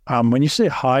 When you say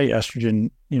high estrogen,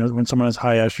 when someone has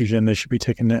high estrogen, they should be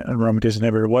taking an aromatase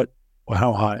inhibitor.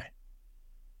 How high?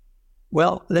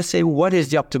 Well, let's say, what is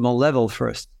the optimal level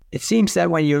first? It seems that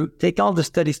when you take all the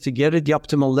studies together, the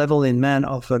optimal level in man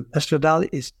of an estradiol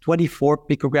is 24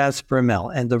 picograms per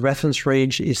ml. And the reference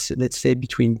range is, let's say,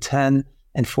 between 10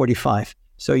 and 45.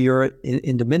 So you're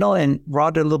in the middle and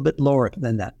rather a little bit lower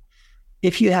than that.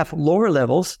 If you have lower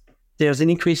levels, there's an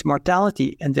increased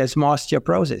mortality and there's more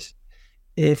osteoporosis.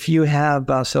 If you have,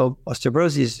 so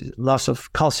osteoporosis is loss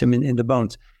of calcium in the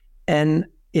bones. And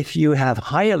if you have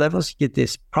higher levels, you get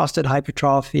this prostate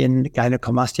hypertrophy and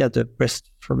gynecomastia, the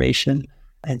breast formation,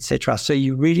 etc. So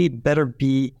you really better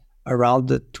be around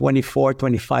the 24,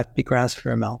 25 picograms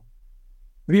per ml.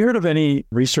 Have you heard of any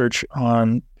research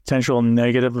on potential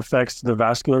negative effects to the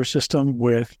vascular system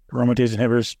with aromatase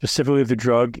inhibitors, specifically the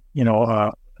drug,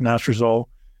 anastrozole,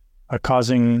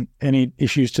 causing any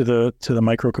issues to the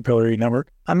microcapillary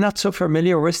network? I'm not so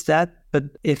familiar with that, but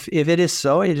if it is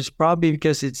so, it is probably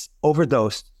because it's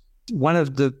overdosed. One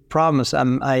of the problems,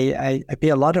 I pay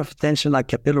a lot of attention on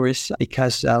capillaries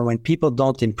because when people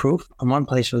don't improve on one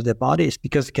place of their body, it's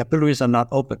because the capillaries are not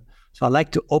open. So I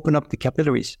like to open up the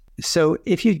capillaries. So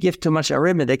if you give too much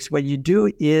aromatics, what you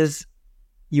do is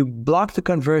you block the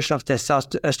conversion of testosterone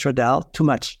to estradiol too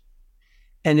much.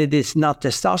 And it is not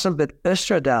testosterone, but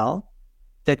estradiol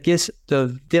that gives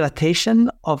the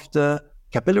dilatation of the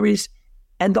capillaries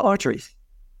and the arteries.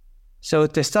 So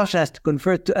testosterone has to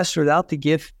convert to estradiol to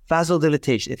give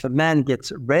vasodilatation. If a man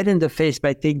gets red in the face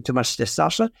by taking too much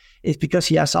testosterone, it's because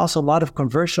he has also a lot of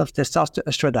conversion of testosterone to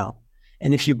estradiol.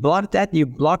 And if you block that, you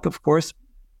block, of course,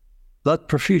 blood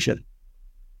perfusion.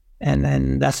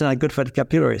 And that's not good for the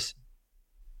capillaries.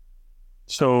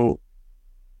 So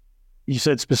you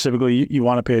said specifically you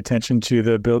want to pay attention to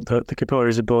the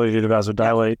capillary's ability to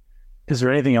vasodilate. Is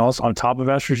there anything else on top of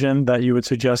estrogen that you would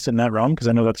suggest in that realm? Because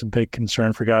I know that's a big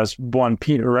concern for guys. One,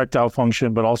 erectile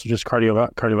function, but also just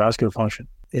cardiovascular function.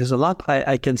 There's a lot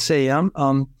I can say. I'm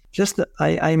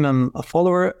a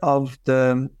follower of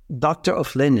the Doctor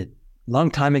of Lenin.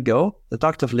 Long time ago, the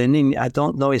Doctor of Lenin, I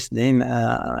don't know his name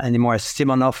anymore,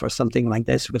 Simonov or something like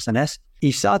this with an S.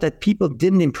 He saw that people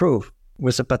didn't improve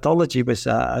with a pathology, with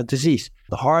a disease,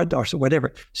 the heart or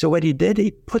whatever. So what he did,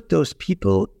 he put those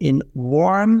people in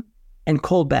warm and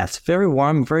cold baths, very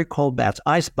warm, very cold baths,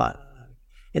 ice bath.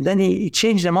 And then he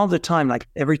changed them all the time, like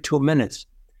every 2 minutes.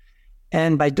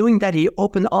 And by doing that, he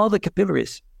opened all the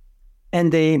capillaries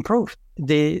and they improved.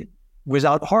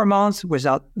 Without hormones,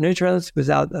 without nutrients,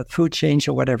 without a food change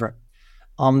or whatever.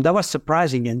 That was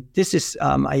surprising. And this is,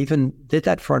 I even did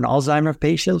that for an Alzheimer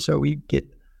patient. So we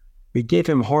gave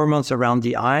him hormones around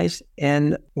the eyes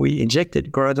and we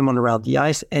injected growth hormone around the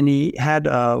eyes. And he had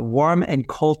warm and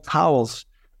cold towels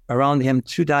around him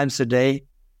 2 times a day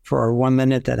for 1.5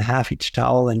 minutes each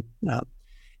towel.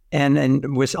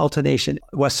 And with alternation,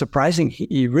 it was surprising.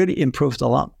 He really improved a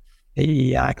lot.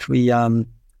 He actually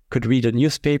could read a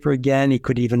newspaper again. He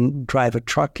could even drive a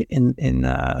truck in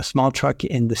a small truck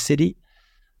in the city,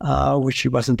 which he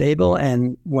wasn't able.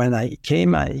 And when I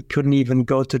came, he couldn't even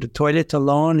go to the toilet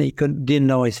alone. He didn't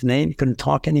know his name. He couldn't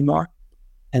talk anymore.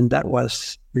 And that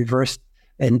was reversed.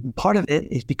 And part of it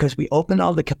is because we open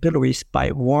all the capillaries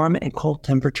by warm and cold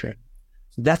temperature.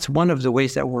 So that's one of the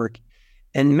ways that work.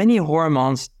 And many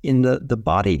hormones in the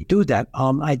body do that.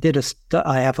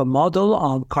 I have a model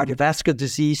on cardiovascular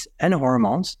disease and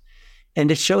hormones,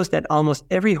 and it shows that almost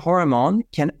every hormone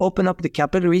can open up the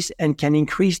capillaries and can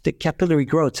increase the capillary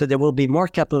growth. So there will be more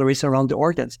capillaries around the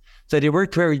organs. So they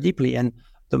work very deeply. And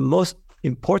the most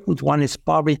important one is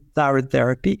probably thyroid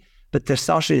therapy, but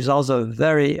testosterone is also a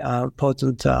very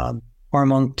potent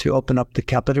hormone to open up the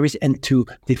capillaries and to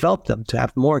develop them, to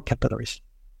have more capillaries.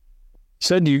 You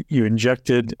said you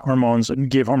injected hormones and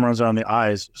gave hormones around the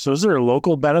eyes. So is there a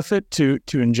local benefit to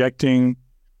injecting,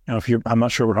 I'm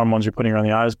not sure what hormones you're putting around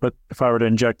the eyes, but if I were to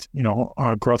inject,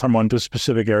 growth hormone to a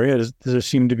specific area, does there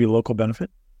seem to be local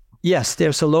benefit? Yes,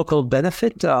 there's a local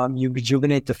benefit. You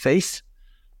rejuvenate the face.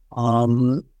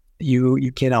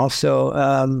 You can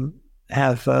also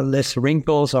have less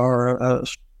wrinkles or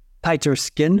tighter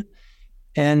skin.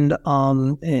 And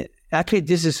actually,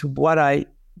 this is what I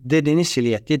did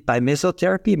initially. I did by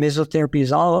mesotherapy. Mesotherapy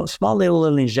is all small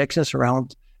little injections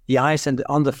around the eyes and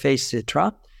on the face,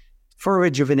 etc., for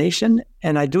rejuvenation.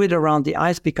 And I do it around the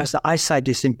eyes because the eyesight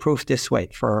is improved this way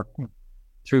for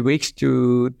 3 weeks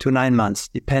to 9 months.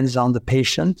 Depends on the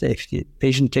patient. If the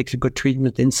patient takes a good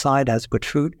treatment inside, has good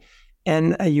food.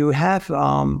 And you have,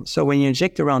 so when you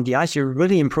inject around the eyes, you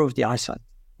really improve the eyesight,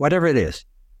 whatever it is.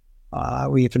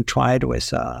 We even tried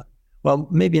with well,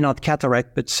 maybe not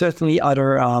cataract, but certainly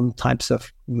other types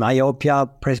of myopia,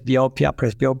 presbyopia.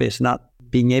 Presbyopia is not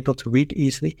being able to read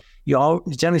easily. You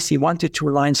generally see 1 to 2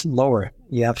 lines lower.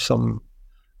 You have some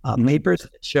papers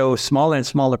that show smaller and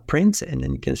smaller prints, and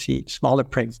then you can see smaller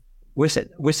prints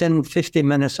within 15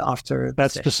 minutes after.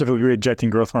 That's specifically rejecting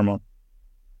growth hormone.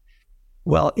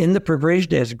 Well, in the preparation,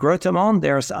 there's growth hormone,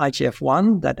 there's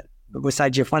IGF-1. That with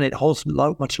IGF-1, it holds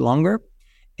much longer.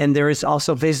 And there is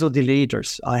also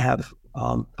vasodilators. I have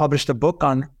published a book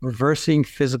on reversing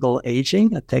physical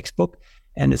aging, a textbook,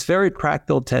 and it's very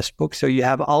practical textbook. So you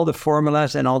have all the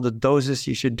formulas and all the doses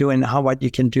you should do and what you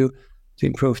can do to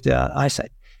improve the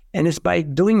eyesight. And it's by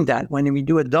doing that, when we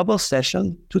do a double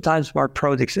session, 2 times more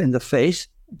products in the face,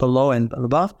 below and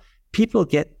above, people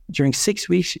get, during 6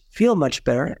 weeks, feel much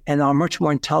better and are much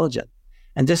more intelligent.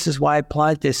 And this is why I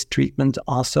applied this treatment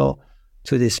also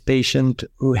to this patient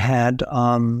who had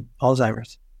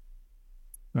Alzheimer's.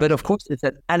 Right. But of course, it's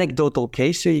an anecdotal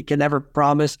case, so you can never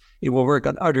promise it will work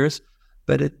on others,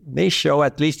 but it may show,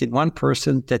 at least in one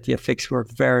person, that the effects were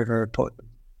very, very potent.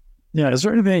 Yeah. Is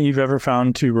there anything you've ever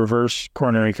found to reverse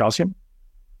coronary calcium?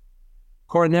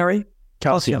 Coronary?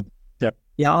 Calcium. Yep.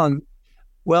 Yeah.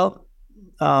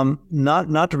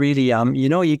 Not really.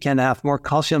 You can have more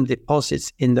calcium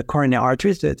deposits in the coronary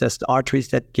arteries. That's the arteries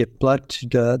that give blood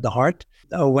to the heart.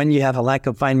 When you have a lack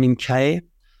of vitamin K,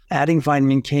 adding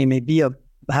vitamin K may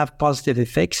have positive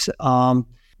effects.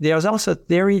 There's also a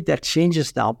theory that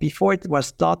changes now. Before, it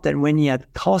was thought that when you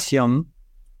had calcium,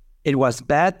 it was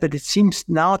bad, but it seems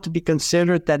now to be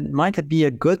considered that it might be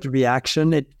a good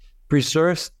reaction. It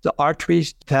preserves the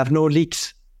arteries to have no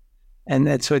leaks.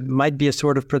 And so it might be a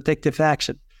sort of protective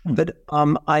action. But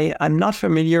I'm not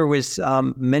familiar with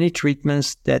many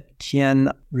treatments that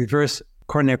can reverse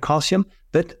coronary calcium,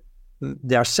 but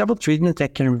there are several treatments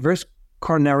that can reverse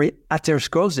coronary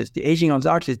atherosclerosis, the aging of the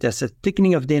arteries. That's a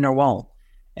thickening of the inner wall.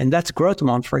 And that's growth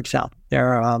hormone, for example.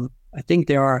 I think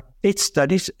there are 8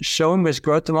 studies showing with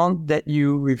growth hormone that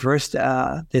you reverse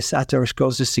this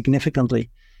atherosclerosis significantly.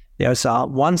 There's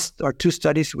 1 or 2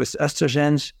 studies with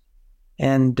estrogens,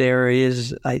 and there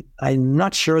is, I'm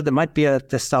not sure, there might be a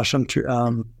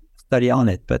testosterone study on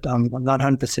it, but I'm not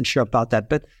 100% sure about that.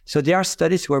 But so there are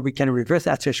studies where we can reverse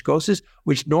atherosclerosis,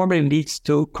 which normally leads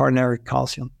to coronary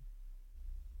calcium.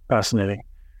 Fascinating.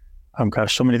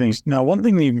 Gosh, so many things. Now, one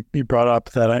thing that you brought up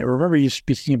that I remember you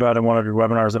speaking about in one of your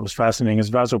webinars that was fascinating is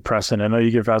vasopressin. I know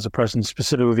you give vasopressin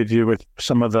specifically to do with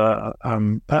some of the, I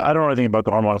don't know anything about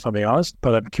the hormone, if I'm being honest,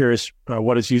 but I'm curious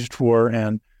what it's used for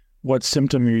and what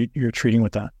symptom you're treating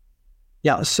with that.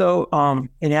 Yeah, so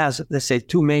it has, let's say,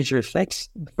 2 major effects.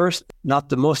 First, not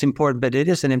the most important, but it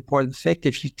is an important effect.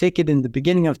 If you take it in the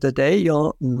beginning of the day,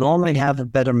 you'll normally have a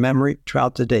better memory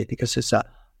throughout the day because it's a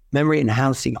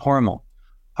memory-enhancing hormone.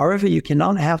 However, you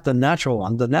cannot have the natural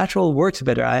one. The natural works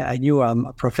better. I knew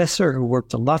a professor who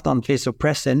worked a lot on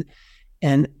vasopressin,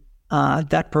 and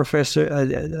that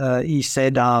professor, he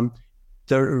said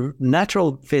the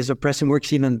natural vasopressin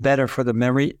works even better for the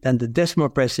memory than the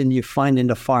desmopressin you find in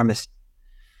the pharmacy.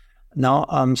 Now,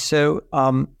 so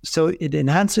it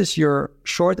enhances your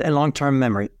short and long-term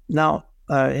memory. Now,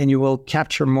 and you will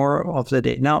capture more of the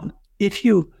day. Now, if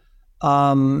you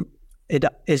it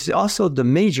is also the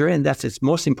major, and that's its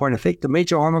most important effect, the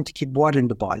major hormone to keep water in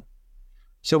the body.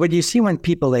 So what you see when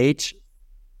people age,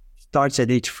 starts at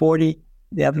age 40,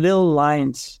 they have little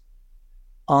lines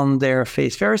on their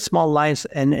face, very small lines,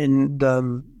 and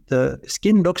the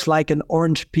skin looks like an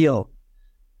orange peel.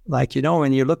 Like,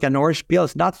 when you look at an orange peel,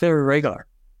 it's not very regular.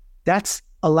 That's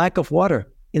a lack of water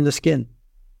in the skin.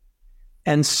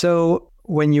 And so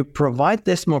when you provide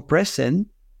desmopressin,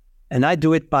 and I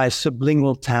do it by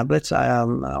sublingual tablets,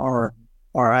 or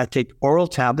I take oral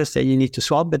tablets that you need to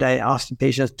swallow, but I ask the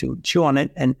patients to chew on it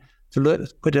and to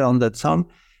put it on the tongue,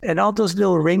 and all those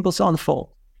little rainbows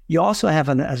unfold. You also have,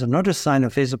 as another sign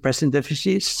of vasopressin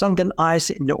deficiency, sunken eyes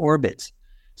in the orbits.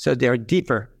 So they're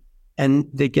deeper, and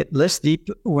they get less deep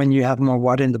when you have more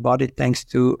water in the body, thanks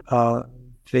to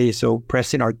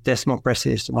vasopressin, or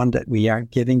desmopressin is the one that we are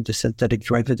giving, the synthetic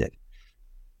derivative.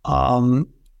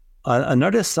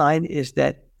 Another sign is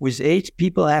that with age,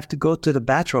 people have to go to the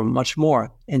bathroom much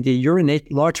more, and they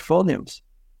urinate large volumes.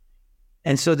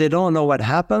 And so they don't know what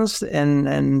happens,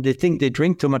 and they think they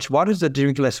drink too much water, so they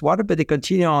drink less water, but they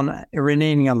continue on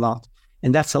urinating a lot.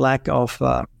 And that's a lack of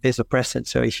vasopressin.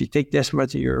 So if you take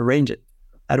desmopressin, you arrange it.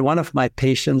 I had one of my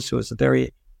patients who was a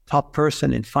very top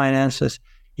person in finances.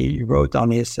 He wrote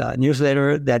on his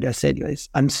newsletter that I said,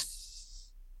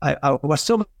 I was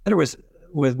so better with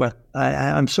what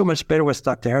I'm so much better with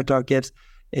Dr. Hertoghe gives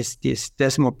is this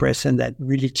desmopressin that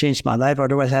really changed my life.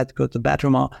 Otherwise, I had to go to the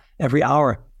bathroom every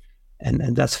hour,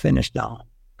 and that's finished now.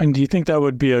 And do you think that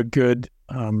would be a good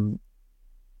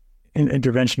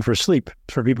intervention for sleep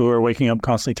for people who are waking up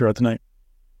constantly throughout the night?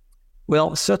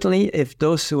 Well, certainly if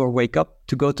those who wake up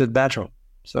to go to the bathroom.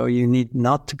 So you need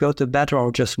not to go to the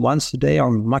bathroom just once a day or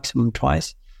maximum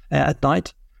twice at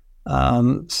night.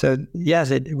 So yes,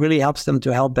 it really helps them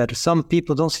to help better. Some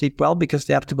people don't sleep well because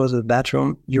they have to go to the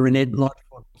bathroom, urinate large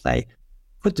volumes. I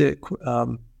put the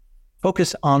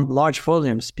focus on large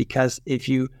volumes because if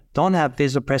you don't have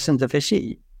vasopressin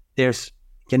deficiency,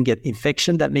 can get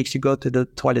infection that makes you go to the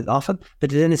toilet often,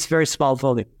 but then it's very small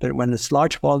volume. But when it's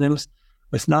large volumes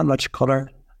with not much color,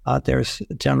 there's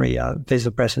generally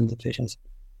vasopressin deficiency.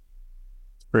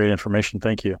 Great information.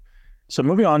 Thank you. So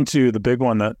moving on to the big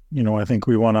one that, I think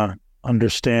we want to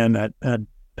understand at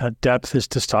depth is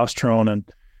testosterone. And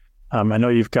I know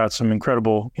you've got some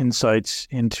incredible insights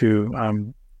into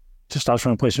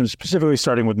testosterone replacement, specifically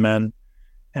starting with men.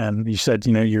 And you said,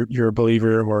 you're a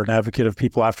believer or an advocate of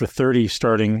people after 30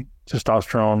 starting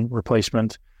testosterone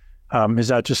replacement. Is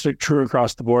that just true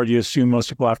across the board? You assume most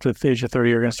people after the age of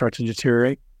 30 are going to start to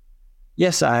deteriorate?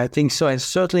 Yes, I think so. And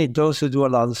certainly those who do a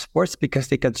lot of sports because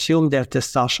they consume their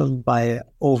testosterone by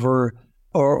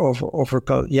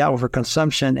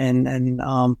overconsumption.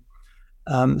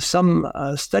 And some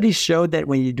studies show that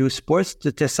when you do sports,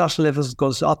 the testosterone levels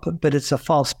goes up, but it's a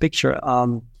false picture.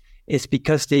 It's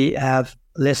because they have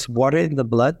less water in the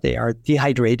blood. They are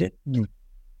dehydrated.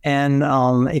 And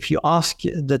if you ask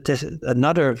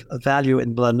another value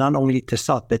in blood, not only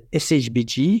testosterone, but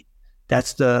SHBG,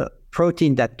 that's the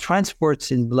protein that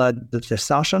transports in blood the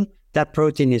testosterone, that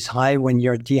protein is high when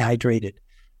you're dehydrated.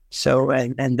 So,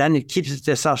 and then it keeps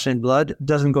the testosterone in blood,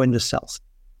 doesn't go in the cells.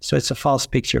 So it's a false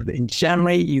picture. But in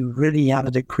general, you really have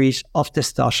a decrease of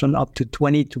testosterone up to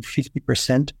 20 to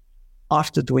 50%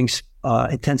 after doing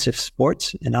intensive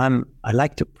sports. And I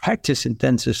like to practice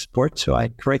intensive sports, so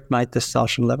I correct my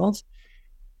testosterone levels.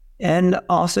 And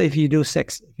also, if you do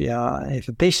sex, if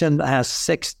a patient has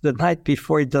sex the night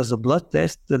before he does a blood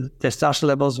test, the testosterone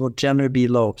levels will generally be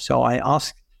low. So I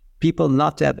ask people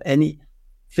not to have any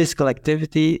physical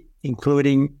activity,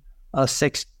 including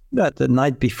sex the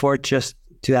night before, just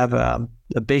to have a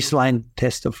baseline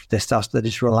test of testosterone that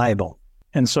is reliable.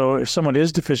 And so if someone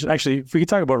is deficient, actually, if we could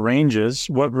talk about ranges,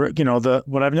 what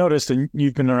I've noticed, and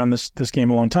you've been around this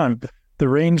game a long time, the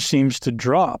range seems to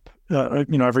drop.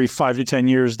 Every 5 to 10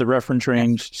 years, the reference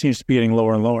range seems to be getting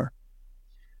lower and lower.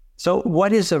 So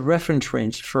what is a reference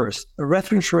range first? A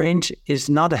reference range is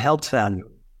not a health value.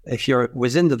 If you're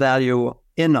within the value,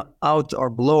 in, out, or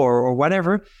below, or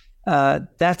whatever,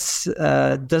 that's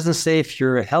doesn't say if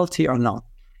you're healthy or not.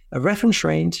 A reference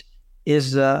range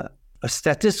is a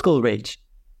statistical range.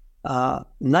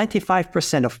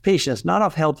 95% of patients, not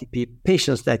of healthy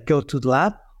patients that go to the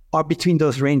lab, are between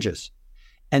those ranges.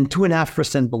 And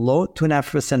 2.5% below,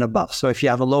 2.5% above. So if you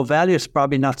have a low value, it's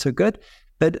probably not so good.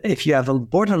 But if you have a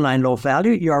borderline low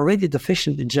value, you're already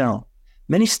deficient in general.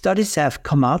 Many studies have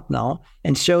come out now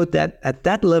and showed that at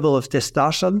that level of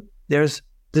testosterone, there's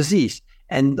disease.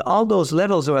 And all those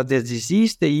levels of the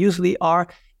disease, they usually are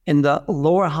in the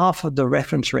lower half of the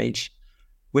reference range,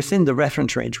 within the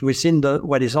reference range, within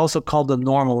what is also called the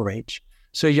normal range.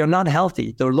 So you're not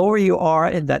healthy. The lower you are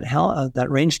in that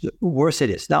range, the worse it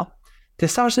is. Now,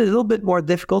 testosterone is a little bit more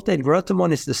difficult, and growth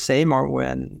hormone is the same, or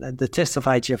when the test of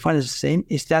IGF-1 is the same,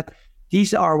 is that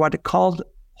these are what are called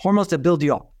hormones that build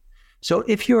you up. So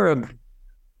if you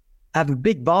have a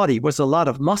big body with a lot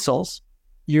of muscles,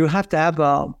 you have to have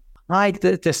a high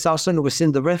testosterone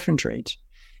within the reference range.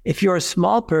 If you're a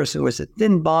small person with a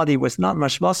thin body with not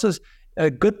much muscles,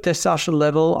 a good testosterone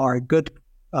level or a good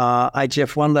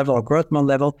IGF-1 level or growth hormone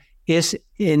level is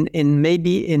in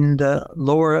maybe in the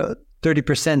lower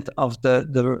 30% of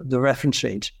the reference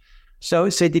range. So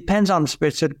it depends on the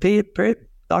spirit. So the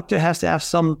doctor has to have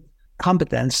some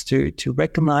competence to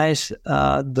recognize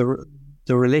the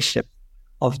relationship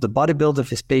of the body build of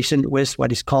his patient with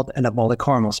what is called anabolic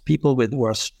hormones. People who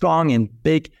are strong and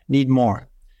big need more.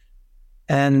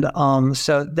 And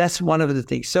so that's one of the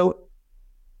things. So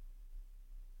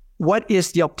what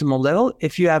is the optimal level?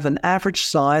 If you have an average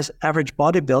size, average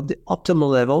body build, the optimal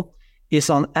level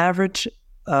is on average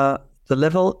the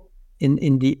level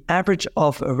in the average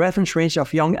of a reference range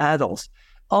of young adults.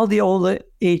 All the older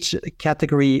age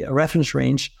category reference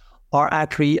range are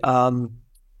actually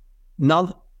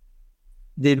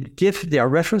they give their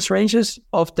reference ranges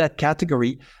of that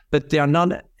category, but they are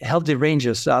not healthy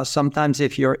ranges. Sometimes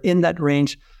if you're in that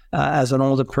range as an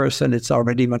older person, it's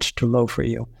already much too low for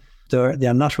you. They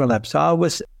are not reliable. So I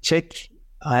always check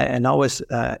and always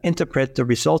interpret the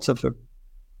results of a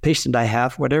patient I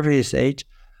have, whatever his age,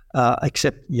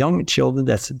 except young children,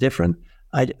 that's different.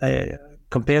 I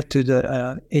compared to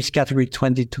the age category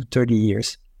 20 to 30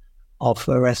 years. of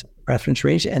reference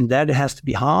range, and that has to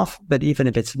be half. But even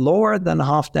if it's lower than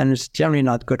half, then it's generally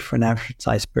not good for an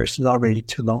average-sized person. It's already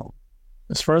too low.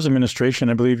 As far as administration,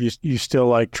 I believe you still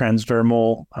like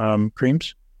transdermal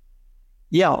creams?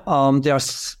 Yeah,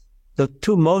 there's the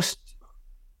two most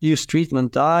used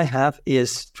treatment I have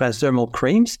is transdermal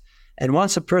creams. And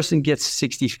once a person gets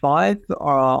 65,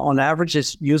 on average,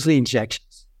 it's usually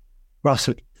injections,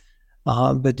 roughly.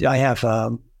 But I have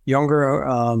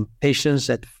younger patients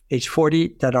at age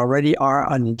 40 that already are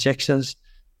on injections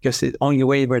because it's the only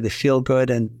way where they feel good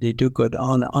and they do good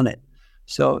on it.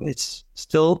 So it's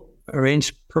still a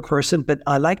range per person, but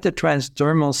I like the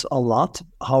transdermals a lot.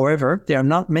 However, there are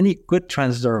not many good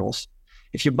transdermals.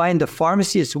 If you buy in the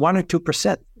pharmacy, it's 1 or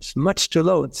 2%. It's much too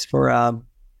low. It's for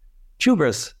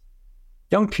pubers,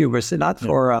 young pubers, not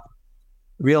for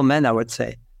real men, I would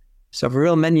say. So for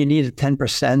real men, you need a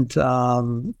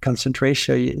 10%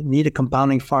 concentration. You need a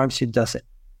compounding pharmacy that does it.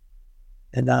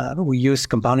 And we use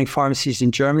compounding pharmacies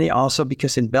in Germany also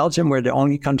because in Belgium, we're the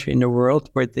only country in the world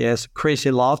where there's a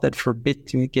crazy law that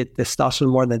forbids you get testosterone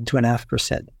more than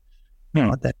 2.5%.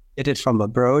 That get it from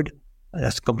abroad.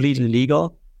 That's completely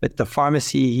legal. But the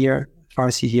pharmacy here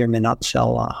may not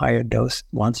sell a higher dose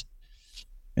once.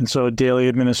 And so daily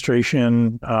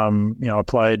administration,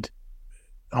 applied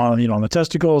on the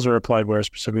testicles or applied where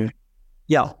specifically?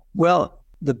 Yeah, well,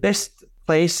 the best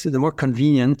place, the more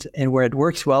convenient and where it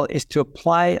works well is to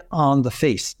apply on the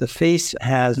face. The face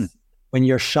has, when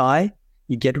you're shy,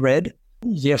 you get red,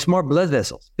 you have more blood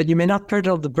vessels, but you may not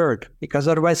curdle the bird because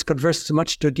otherwise it converts too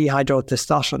much to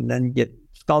dehydrotestosterone and then you get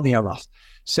scalding hair loss.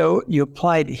 So you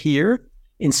apply it here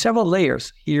in several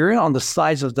layers, here on the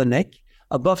sides of the neck,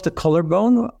 above the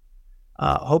collarbone.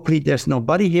 Hopefully there's no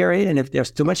body hair, and if there's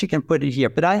too much, you can put it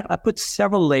here. But I put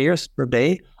several layers per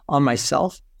day on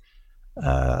myself,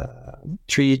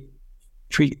 3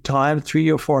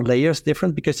 or 4 layers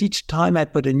different, because each time I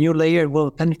put a new layer, it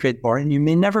will penetrate more. And you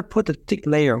may never put a thick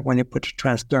layer when you put a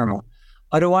transdermal.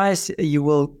 Otherwise, you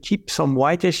will keep some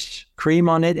whitish cream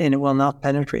on it and it will not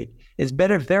penetrate. It's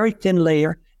better, very thin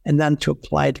layer, and then to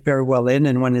apply it very well in.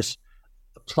 And when it's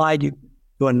applied, you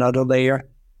do another layer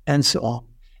and so on.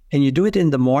 And you do it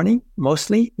in the morning,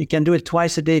 mostly. You can do it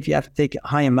twice a day if you have to take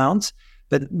high amounts.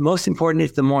 But most important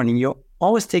is the morning. You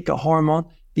always take a hormone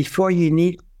before you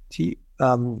need to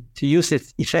use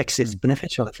its effects, its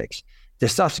beneficial effects.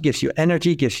 Testosterone gives you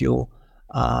energy, gives you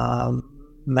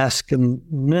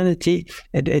masculinity.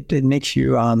 It makes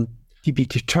you to be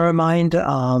determined.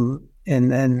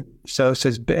 And so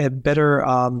it's better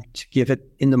to give it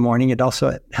in the morning. It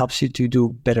also helps you to do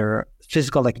better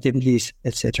physical activities,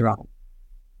 etc.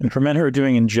 And for men who are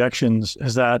doing injections,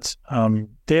 is that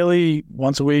daily,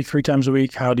 once a week, 3 times a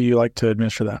week? How do you like to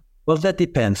administer that? Well, that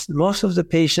depends. Most of the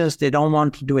patients, they don't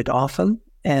want to do it often.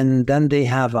 And then they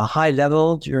have a high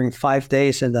level during 5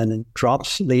 days and then it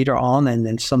drops later on and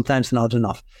then sometimes not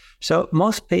enough. So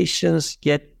most patients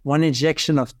get 1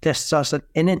 injection of testosterone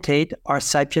enantate or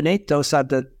cypionate. Those are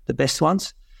the best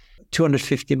ones.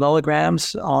 250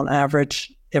 milligrams on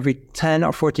average every 10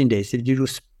 or 14 days. If you do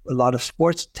a lot of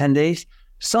sports, 10 days.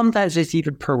 Sometimes it's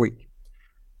even per week.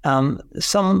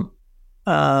 Some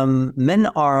men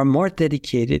are more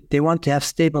dedicated. They want to have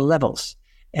stable levels.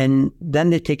 And then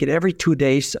they take it every 2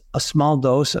 days, a small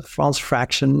dose, a false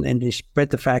fraction, and they spread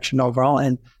the fraction overall.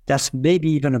 And that's maybe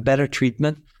even a better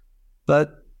treatment.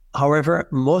 But however,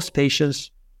 most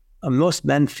patients, most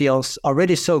men feel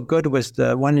already so good with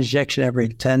the 1 injection every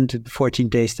 10 to 14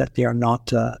 days that they are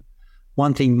not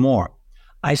wanting more.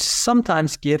 I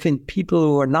sometimes give in people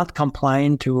who are not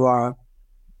compliant, who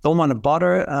don't want to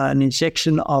bother, an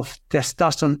injection of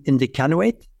testosterone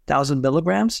indecanoate, 1,000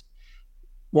 milligrams,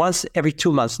 once every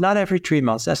 2 months, not every 3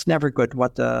 months. That's never good.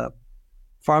 What the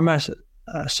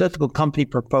pharmaceutical company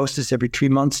proposes every 3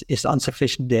 months is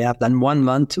insufficient. They have done 1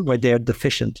 month where they're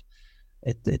deficient.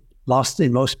 It lasts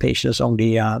in most patients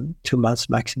only 2 months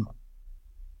maximum.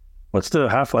 What's the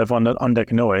half-life on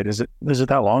decanoate? Is it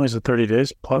that long? Is it 30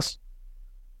 days plus?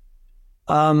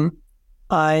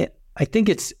 I think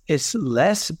it's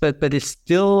less, but it's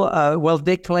still,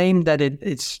 they claim that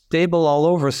it's stable all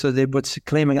over. So they would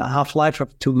claim a half-life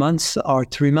of 2 months or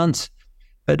 3 months.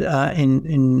 But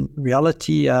in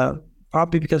reality,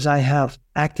 probably because I have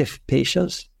active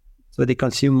patients, so they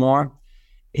consume more,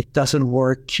 it doesn't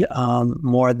work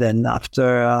more than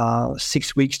after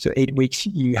 6 weeks to 8 weeks,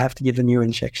 you have to give a new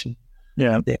injection.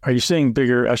 Yeah. Are you seeing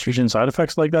bigger estrogen side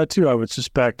effects like that too? I would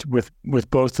suspect with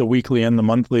both the weekly and the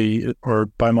monthly or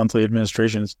bi-monthly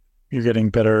administrations, you're getting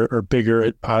better or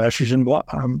bigger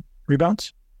estrogen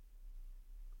rebounds?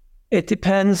 It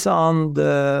depends on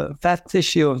the fat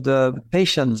tissue of the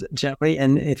patient generally,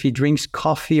 and if he drinks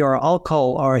coffee or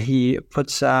alcohol, or he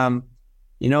puts,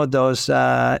 those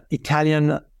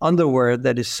Italian underwear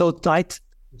that is so tight,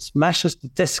 smashes the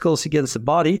testicles against the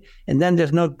body, and then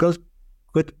there's no good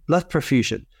blood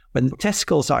perfusion. When the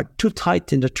testicles are too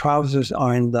tight in the trousers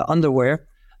or in the underwear,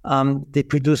 they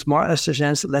produce more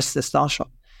estrogens, less testosterone.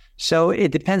 So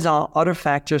it depends on other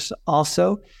factors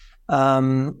also.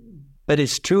 But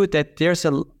it's true that there's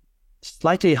a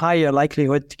slightly higher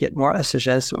likelihood to get more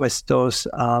estrogens with those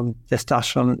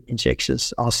testosterone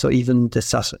injections, also even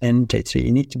testosterone intake. So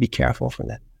you need to be careful for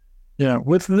that. Yeah,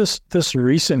 with this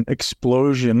recent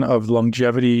explosion of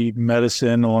longevity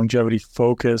medicine, longevity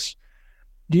focus,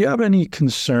 do you have any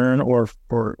concern or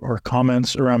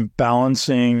comments around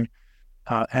balancing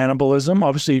anabolism?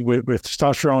 Obviously, with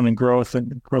testosterone and growth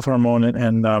hormone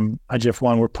and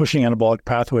IGF-1, we're pushing anabolic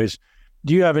pathways.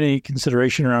 Do you have any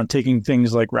consideration around taking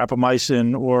things like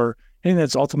rapamycin or anything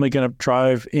that's ultimately going to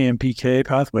drive AMPK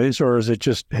pathways, or is it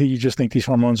just, hey, you just think these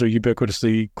hormones are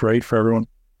ubiquitously great for everyone?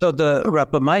 So the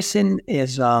rapamycin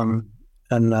is a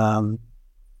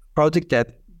product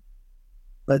that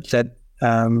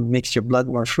makes your blood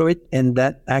more fluid, and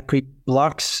that actually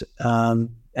blocks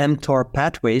mTOR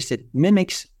pathways. It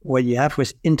mimics what you have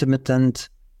with intermittent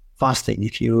fasting.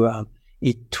 If you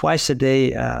eat twice a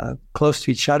day close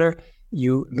to each other,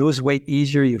 you lose weight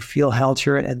easier, you feel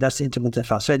healthier, and that's intermittent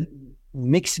fasting. So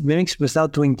it mimics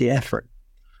without doing the effort.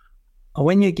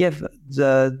 When you give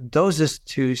the doses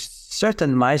to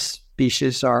certain mice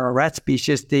species or rat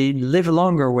species, they live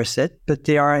longer with it, but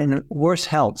they are in worse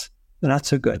health. They're not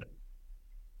so good.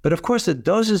 But of course, the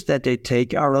doses that they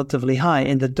take are relatively high,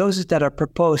 and the doses that are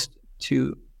proposed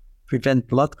to prevent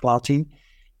blood clotting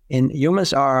in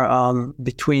humans are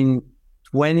between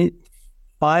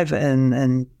 25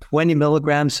 and 20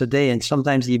 milligrams a day, and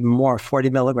sometimes even more, 40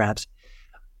 milligrams.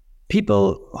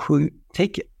 People who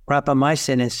take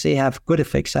rapamycin and say have good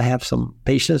effects. I have some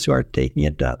patients who are taking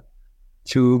it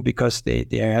too because they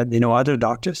know other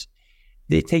doctors.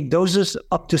 They take doses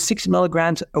up to 6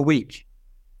 milligrams a week,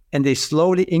 and they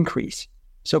slowly increase.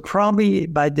 So probably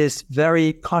by this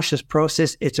very cautious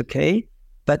process, it's okay,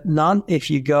 but not if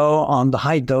you go on the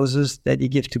high doses that you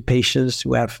give to patients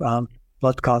who have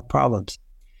blood clot problems.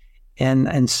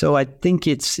 And so I think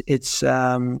it's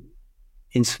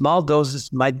in small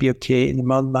doses might be okay, and it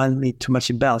might be too much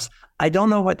imbalance. I don't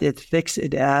know what effects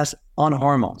it has on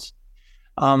hormones.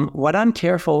 What I'm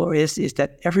careful is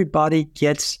that everybody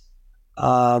gets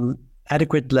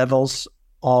adequate levels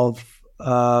of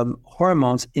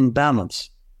hormones in balance.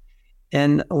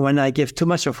 And when I give too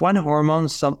much of one hormone,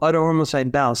 some other hormones are in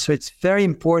balance. So it's very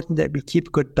important that we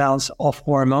keep good balance of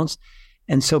hormones.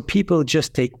 And so people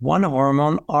just take one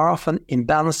hormone are often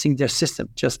imbalancing their system,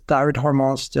 just thyroid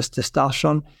hormones, just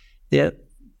testosterone.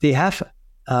 They have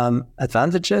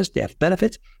advantages, they have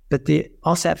benefits, but they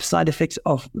also have side effects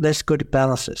of less good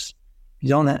balances. You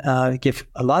don't give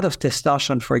a lot of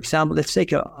testosterone, for example. Let's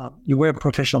take you were a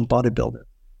professional bodybuilder.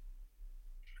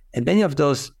 And many of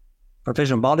those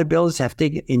professional bodybuilders have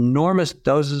taken enormous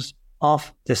doses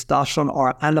of testosterone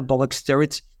or anabolic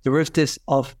steroids, derivatives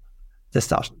of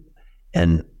testosterone.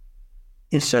 And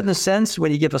in a certain sense,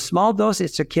 when you give a small dose,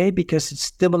 it's okay because it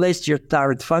stimulates your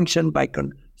thyroid function by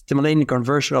stimulating the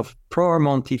conversion of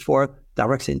pro-hormone T4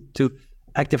 directly into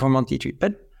active hormone T3.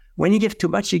 But when you give too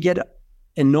much, you get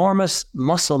enormous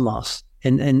muscle mass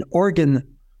and organ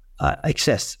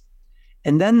excess.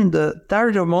 And then the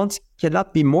thyroid hormones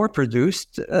cannot be more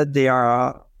produced. They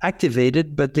are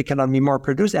activated, but they cannot be more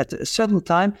produced. At a certain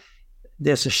time,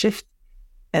 there's a shift,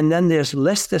 and then there's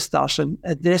less testosterone.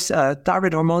 There's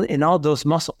thyroid hormone in all those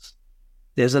muscles.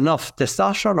 There's enough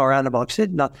testosterone or anabolic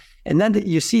steroid, not. And then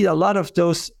you see a lot of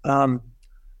those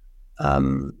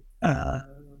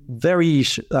very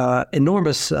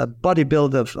enormous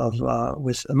bodybuild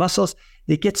with muscles.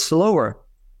 They get slower,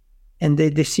 and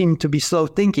they seem to be slow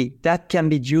thinking. That can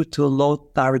be due to low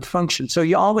thyroid function. So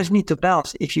you always need to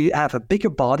balance. If you have a bigger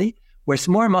body with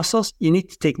more muscles, you need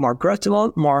to take more growth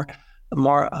hormone, more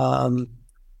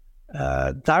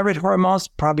thyroid hormones,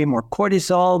 probably more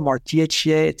cortisol, more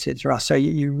DHEA, etc. So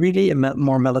you really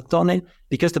more melatonin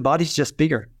because the body's just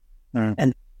bigger.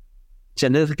 And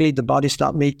genetically, the body's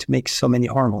not made to make so many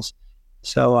hormones.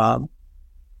 So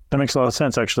that makes a lot of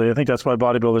sense, actually. I think that's why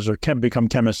bodybuilders can become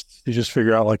chemists. You just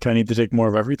figure out, like, I need to take more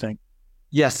of everything.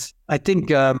 Yes. I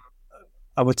think I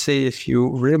would say if you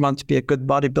really want to be a good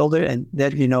bodybuilder, and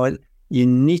that you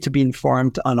need to be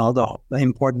informed on all the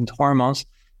important hormones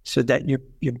so that your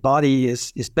body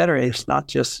is better. It's not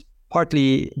just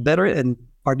partly better and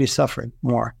partly suffering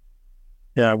more.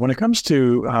 Yeah. When it comes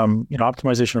to,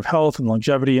 optimization of health and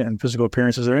longevity and physical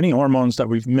appearance, is there any hormones that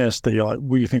we've missed that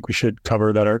you think we should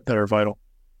cover that are vital?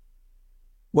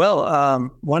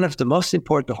 Well, one of the most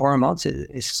important hormones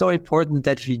is so important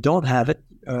that if you don't have it,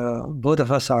 both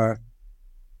of us are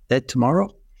dead tomorrow.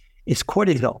 It's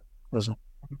cortisol.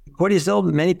 Cortisol,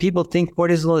 many people think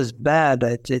cortisol is bad.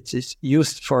 It's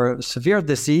used for severe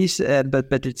disease,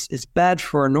 but it's bad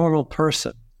for a normal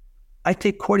person. I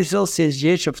take cortisol since the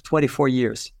age of 24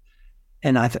 years,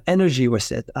 and I have energy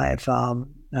with it. I have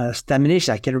stamina.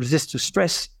 I can resist to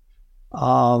stress,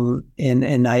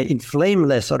 and I inflame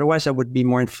less. Otherwise, I would be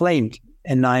more inflamed,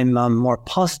 and I'm more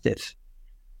positive.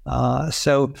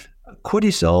 So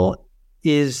cortisol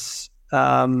is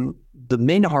the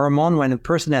main hormone. When a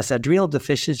person has adrenal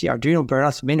deficiency, adrenal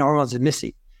burnout, the main hormones are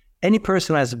missing. Any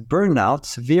person who has a burnout,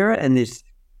 severe, and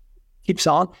keeps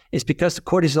on, is because the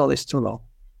cortisol is too low.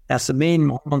 That's the main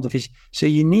hormone deficiency. So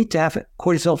you need to have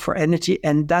cortisol for energy,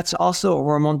 and that's also a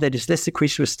hormone that is less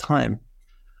decreased with time.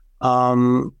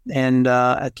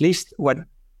 At least what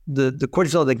the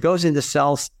cortisol that goes in the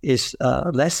cells is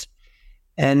less.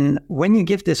 And when you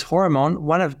give this hormone,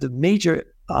 one of the major,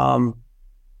 I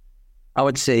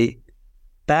would say,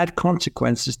 bad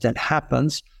consequences that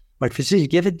happens, but physicians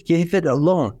give it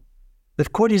alone.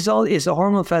 But cortisol is a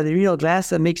hormone for the adrenal glands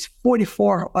that makes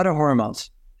 44 other hormones.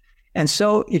 And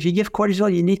so if you give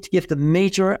cortisol, you need to give the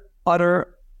major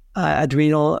other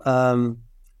adrenal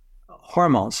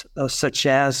hormones, such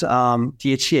as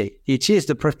DHEA. DHEA is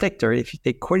the protector. If you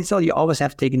take cortisol, you always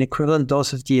have to take an equivalent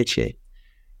dose of DHEA.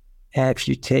 If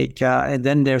you take, and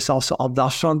then there's also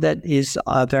aldosterone that is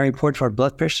very important for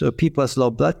blood pressure. So people with low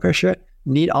blood pressure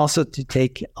need also to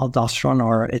take aldosterone,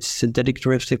 or its synthetic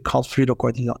derivative called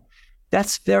fludrocortisone.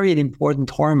 That's very important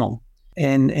hormone.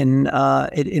 And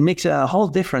it makes a whole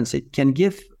difference. It can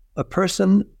give a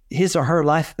person his or her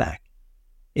life back.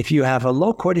 If you have a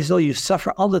low cortisol, you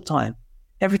suffer all the time.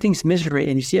 Everything's misery,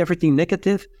 and you see everything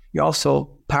negative. You're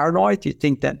also paranoid. You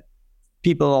think that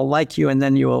people don't like you, and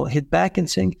then you will hit back and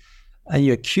think, and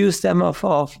you accuse them of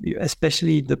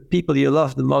especially the people you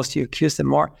love the most, you accuse them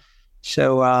more.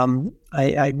 So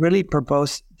I really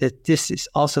propose that this is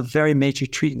also very major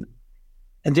treatment.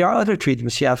 And there are other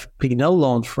treatments. You have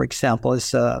pregnenolone, for example,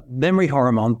 is a memory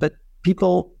hormone, but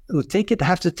people who take it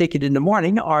have to take it in the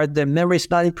morning, or their memory is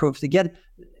not improved. Again,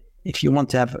 if you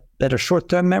want to have better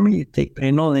short-term memory, you take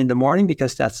pregnenolone in the morning,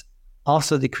 because that's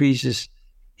also decreases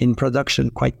in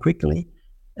production quite quickly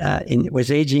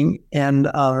with aging, and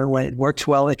when it works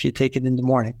well if you take it in the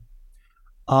morning.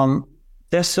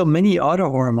 There's so many other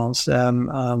hormones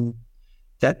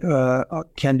that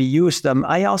can be used.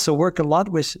 I also work a lot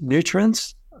with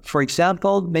nutrients. For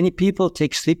example, many people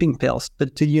take sleeping pills,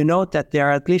 but do you know that there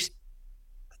are at least,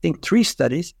 I think, 3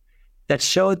 studies that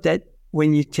show that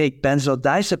when you take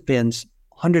benzodiazepines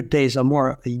 100 days or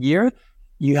more a year,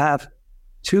 you have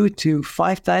 2 to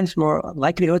 5 times more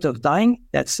likelihood of dying.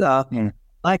 That's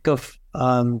lack of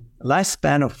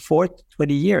lifespan of 4 to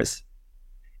 20 years.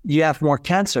 You have more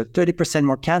cancer, 30%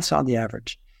 more cancer on the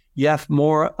average. You have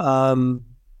more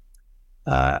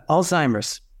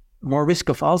Alzheimer's, more risk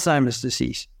of Alzheimer's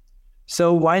disease.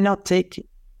 So why not take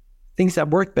things that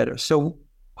work better? So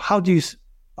how do you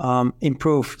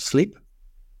improve sleep?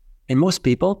 In most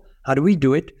people, how do we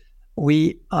do it?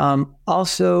 We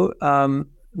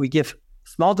we give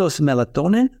small dose of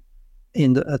melatonin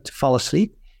to fall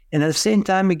asleep. And at the same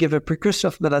time, we give a precursor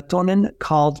of melatonin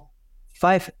called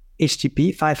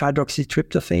 5-HTP,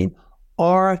 5-hydroxytryptophan,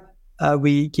 or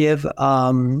we give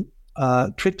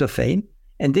tryptophan,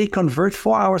 and they convert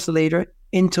 4 hours later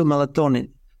into melatonin.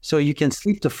 So you can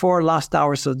sleep the 4 last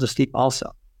hours of the sleep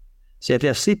also. So if you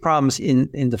have sleep problems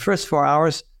in the first 4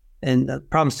 hours and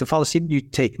problems to fall asleep, you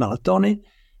take melatonin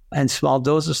and small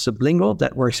doses sublingual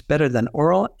that works better than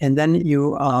oral. And then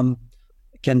you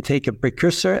can take a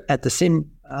precursor at the same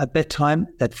bedtime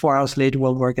that 4 hours later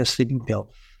will work as sleeping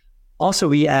pill. Also,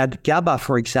 we add GABA,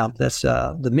 for example. That's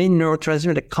the main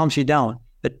neurotransmitter that calms you down.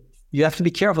 But you have to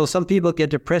be careful. Some people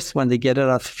get depressed when they get it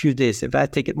after a few days. If I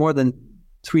take it more than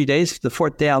 3 days, the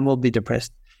 4th day I will be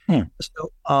depressed.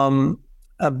 So,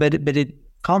 but it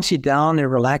calms you down, it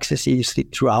relaxes you, you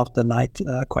sleep throughout the night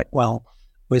quite well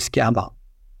with GABA.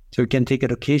 So you can take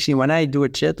it occasionally. When I do a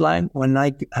jet lag, when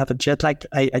I have a jet lag,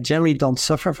 I generally don't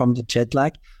suffer from the jet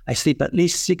lag. I sleep at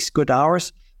least 6 good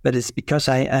hours, but it's because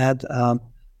I add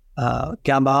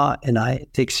GABA, and I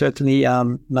take certainly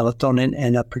melatonin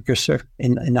and a precursor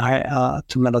in higher,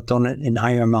 to melatonin in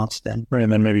higher amounts then. Right,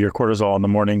 and then maybe your cortisol in the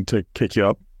morning to kick you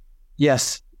up?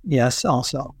 Yes,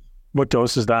 also. What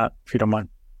dose is that, if you don't mind?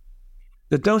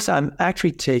 The dose I'm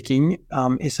actually taking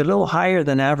is a little higher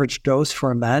than average dose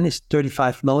for a man. It's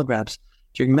 35 milligrams.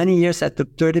 During many years, I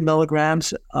took 30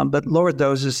 milligrams, but lower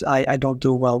doses, I don't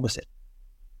do well with it.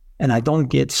 And I don't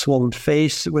get swollen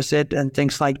face with it and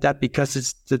things like that because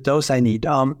it's the dose I need.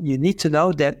 You need to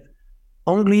know that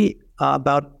only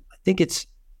about, I think it's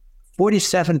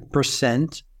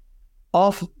 47%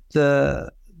 of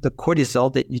the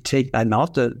cortisol that you take by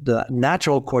mouth, the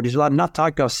natural cortisol, I'm not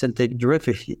talking about synthetic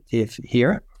derivative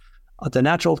here. The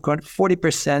natural cortisol,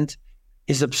 40%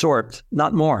 is absorbed,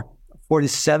 not more.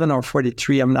 47 or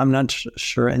 43, I'm not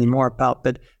sure anymore about,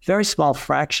 but very small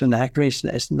fraction, actually,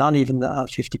 it's not even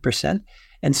 50%.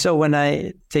 And so when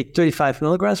I take 35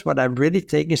 milligrams, what I really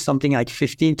take is something like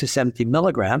 15 to 70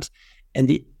 milligrams. And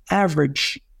the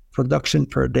average production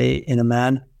per day in a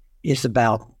man is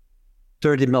about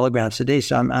 30 milligrams a day.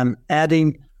 So I'm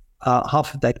adding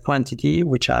half of that quantity,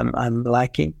 which I'm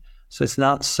lacking. So it's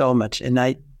not so much. And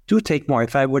I do take more.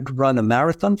 If I would run a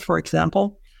marathon, for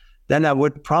example, then I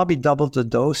would probably double the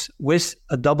dose with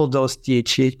a double dose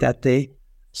DHA that day.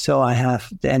 So I have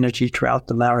the energy throughout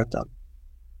the marathon.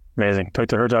 Amazing.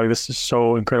 Dr. Hertoghe, this is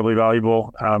so incredibly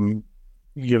valuable.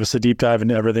 You give us a deep dive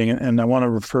into everything. And I want to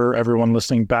refer everyone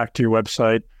listening back to your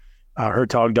website,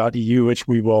 hertoghe.eu, which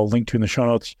we will link to in the show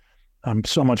notes.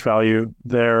 So much value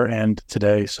there and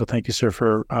today. So thank you, sir,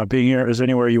 for being here. Is there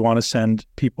anywhere you want to send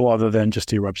people other than just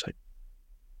to your website?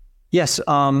 Yes.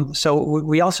 So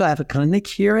we also have a clinic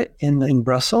here in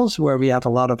Brussels where we have a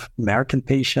lot of American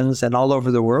patients and all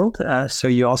over the world. So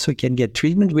you also can get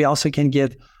treatment. We also can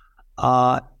get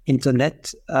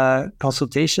internet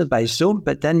consultation by Zoom.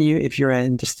 But then if you're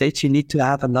in the States, you need to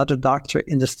have another doctor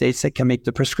in the States that can make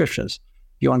the prescriptions.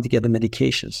 You want to get the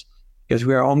medications. Because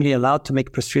we are only allowed to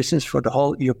make prescriptions for the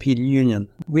whole European Union.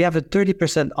 We have a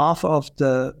 30% off of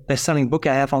the best-selling book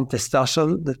I have on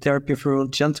testosterone, The Therapy for Real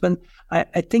Gentlemen.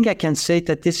 I think I can say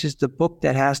that this is the book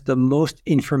that has the most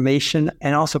information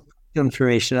and also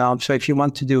information. So if you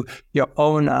want to do your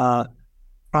own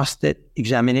prostate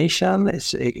examination,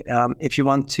 if you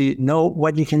want to know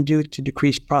what you can do to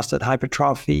decrease prostate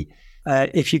hypertrophy,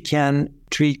 if you can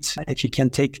take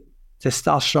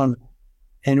testosterone,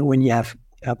 and when you have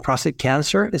prostate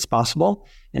cancer, it's possible.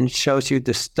 And it shows you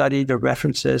the study, the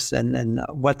references, and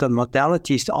what the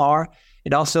modalities are.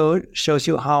 It also shows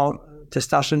you how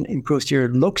testosterone improves your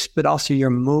looks, but also your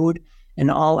mood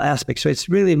and all aspects. So it's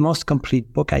really the most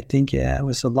complete book, I think,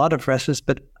 with a lot of references.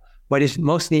 But what is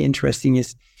mostly interesting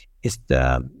is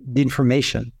the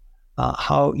information,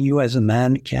 how you as a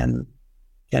man can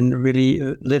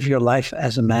really live your life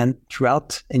as a man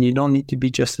throughout. And you don't need to be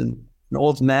just an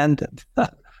old man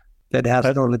that has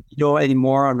no libido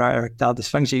anymore on erectile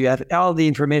dysfunction. You have all the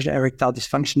information, erectile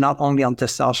dysfunction, not only on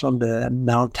testosterone, the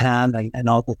melatonin and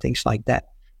all the things like that.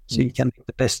 So you can make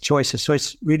the best choices. So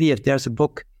it's really, if there's a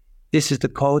book, this is the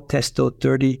code,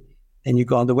 Testo30, and you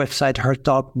go on the website,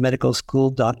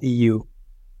 hertogmedicalschool.eu.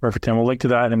 Perfect. And we'll link to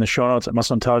that in the show notes at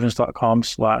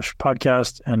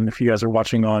muscleintelligence.com/podcast. And if you guys are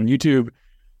watching on YouTube,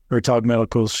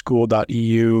 hertogmedicalschool.eu,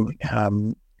 you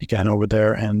can head over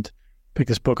there and pick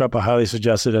this book up. I highly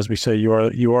suggest it. As we say, you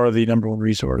are the number one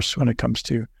resource when it comes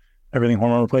to everything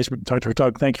hormone replacement. Dr.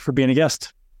 Hertoghe, thank you for being a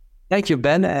guest. Thank you,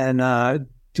 Ben. And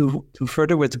to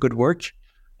further with the good work,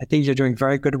 I think you're doing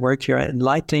very good work here,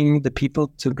 enlightening the people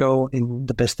to go in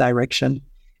the best direction,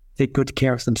 take good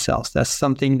care of themselves. That's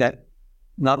something that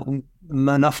not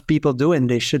enough people do, and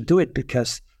they should do it,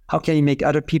 because how can you make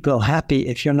other people happy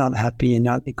if you're not happy and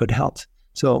not in good health?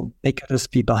 So make other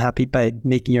people happy by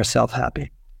making yourself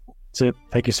happy. That's it.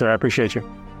 Thank you, sir. I appreciate you.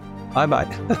 Bye-bye.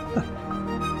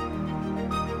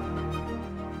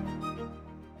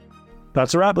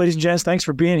 That's a wrap, ladies and gents. Thanks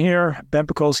for being here. Ben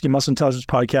Pakulski, Muscle Intelligence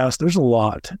Podcast. There's a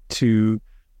lot to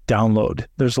download.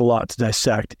 There's a lot to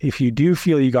dissect. If you do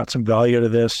feel you got some value out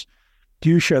of this,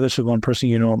 do share this with one person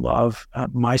you know and love.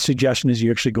 My suggestion is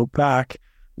you actually go back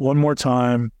one more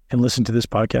time and listen to this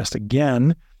podcast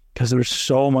again, because there's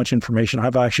so much information.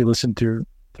 I've actually listened to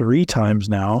 3 times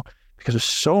now, because there's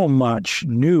so much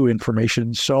new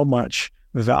information, so much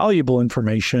valuable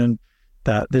information,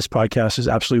 that this podcast is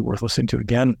absolutely worth listening to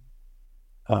again.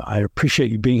 I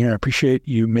appreciate you being here. I appreciate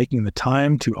you making the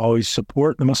time to always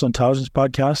support the Muscle Intelligence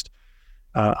Podcast.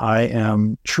 I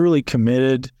am truly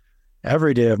committed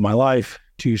every day of my life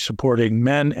to supporting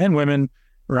men and women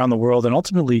around the world, and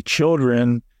ultimately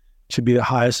children, to be the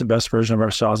highest and best version of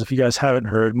ourselves. If you guys haven't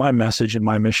heard, my message and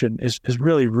my mission is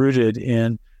really rooted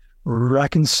in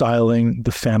reconciling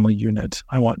the family unit.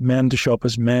 I want men to show up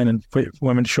as men and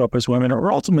women to show up as women,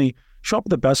 or ultimately show up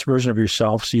with the best version of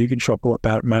yourself so you can show up what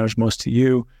matters most to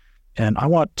you. And I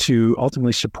want to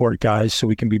ultimately support guys so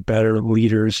we can be better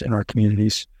leaders in our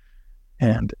communities.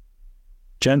 And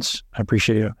gents, I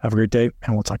appreciate you. Have a great day,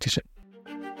 and we'll talk to you soon.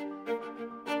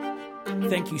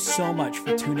 Thank you so much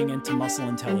for tuning into Muscle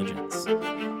Intelligence.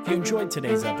 If you enjoyed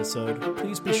today's episode,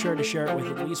 please be sure to share it with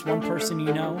at least one person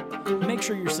you know. Make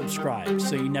sure you're subscribed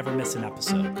so you never miss an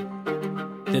episode.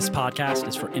 This podcast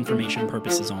is for information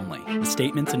purposes only. The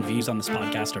statements and views on this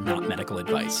podcast are not medical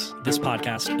advice. This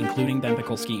podcast, including Ben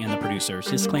Pekulski and the producers,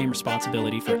 disclaim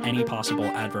responsibility for any possible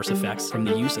adverse effects from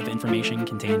the use of information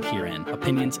contained herein.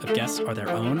 Opinions of guests are their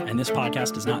own, and this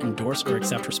podcast does not endorse or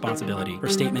accept responsibility for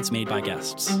statements made by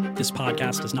guests. This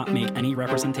podcast does not make any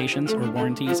representations or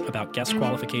warranties about guest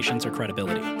qualifications or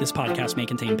credibility. This podcast may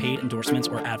contain paid endorsements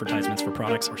or advertisements for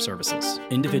products or services.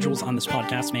 Individuals on this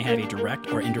podcast may have a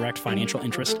direct or indirect financial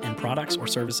interest in products or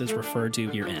services referred to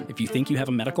herein. If you think you have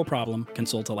a medical problem,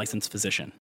 consult a licensed physician.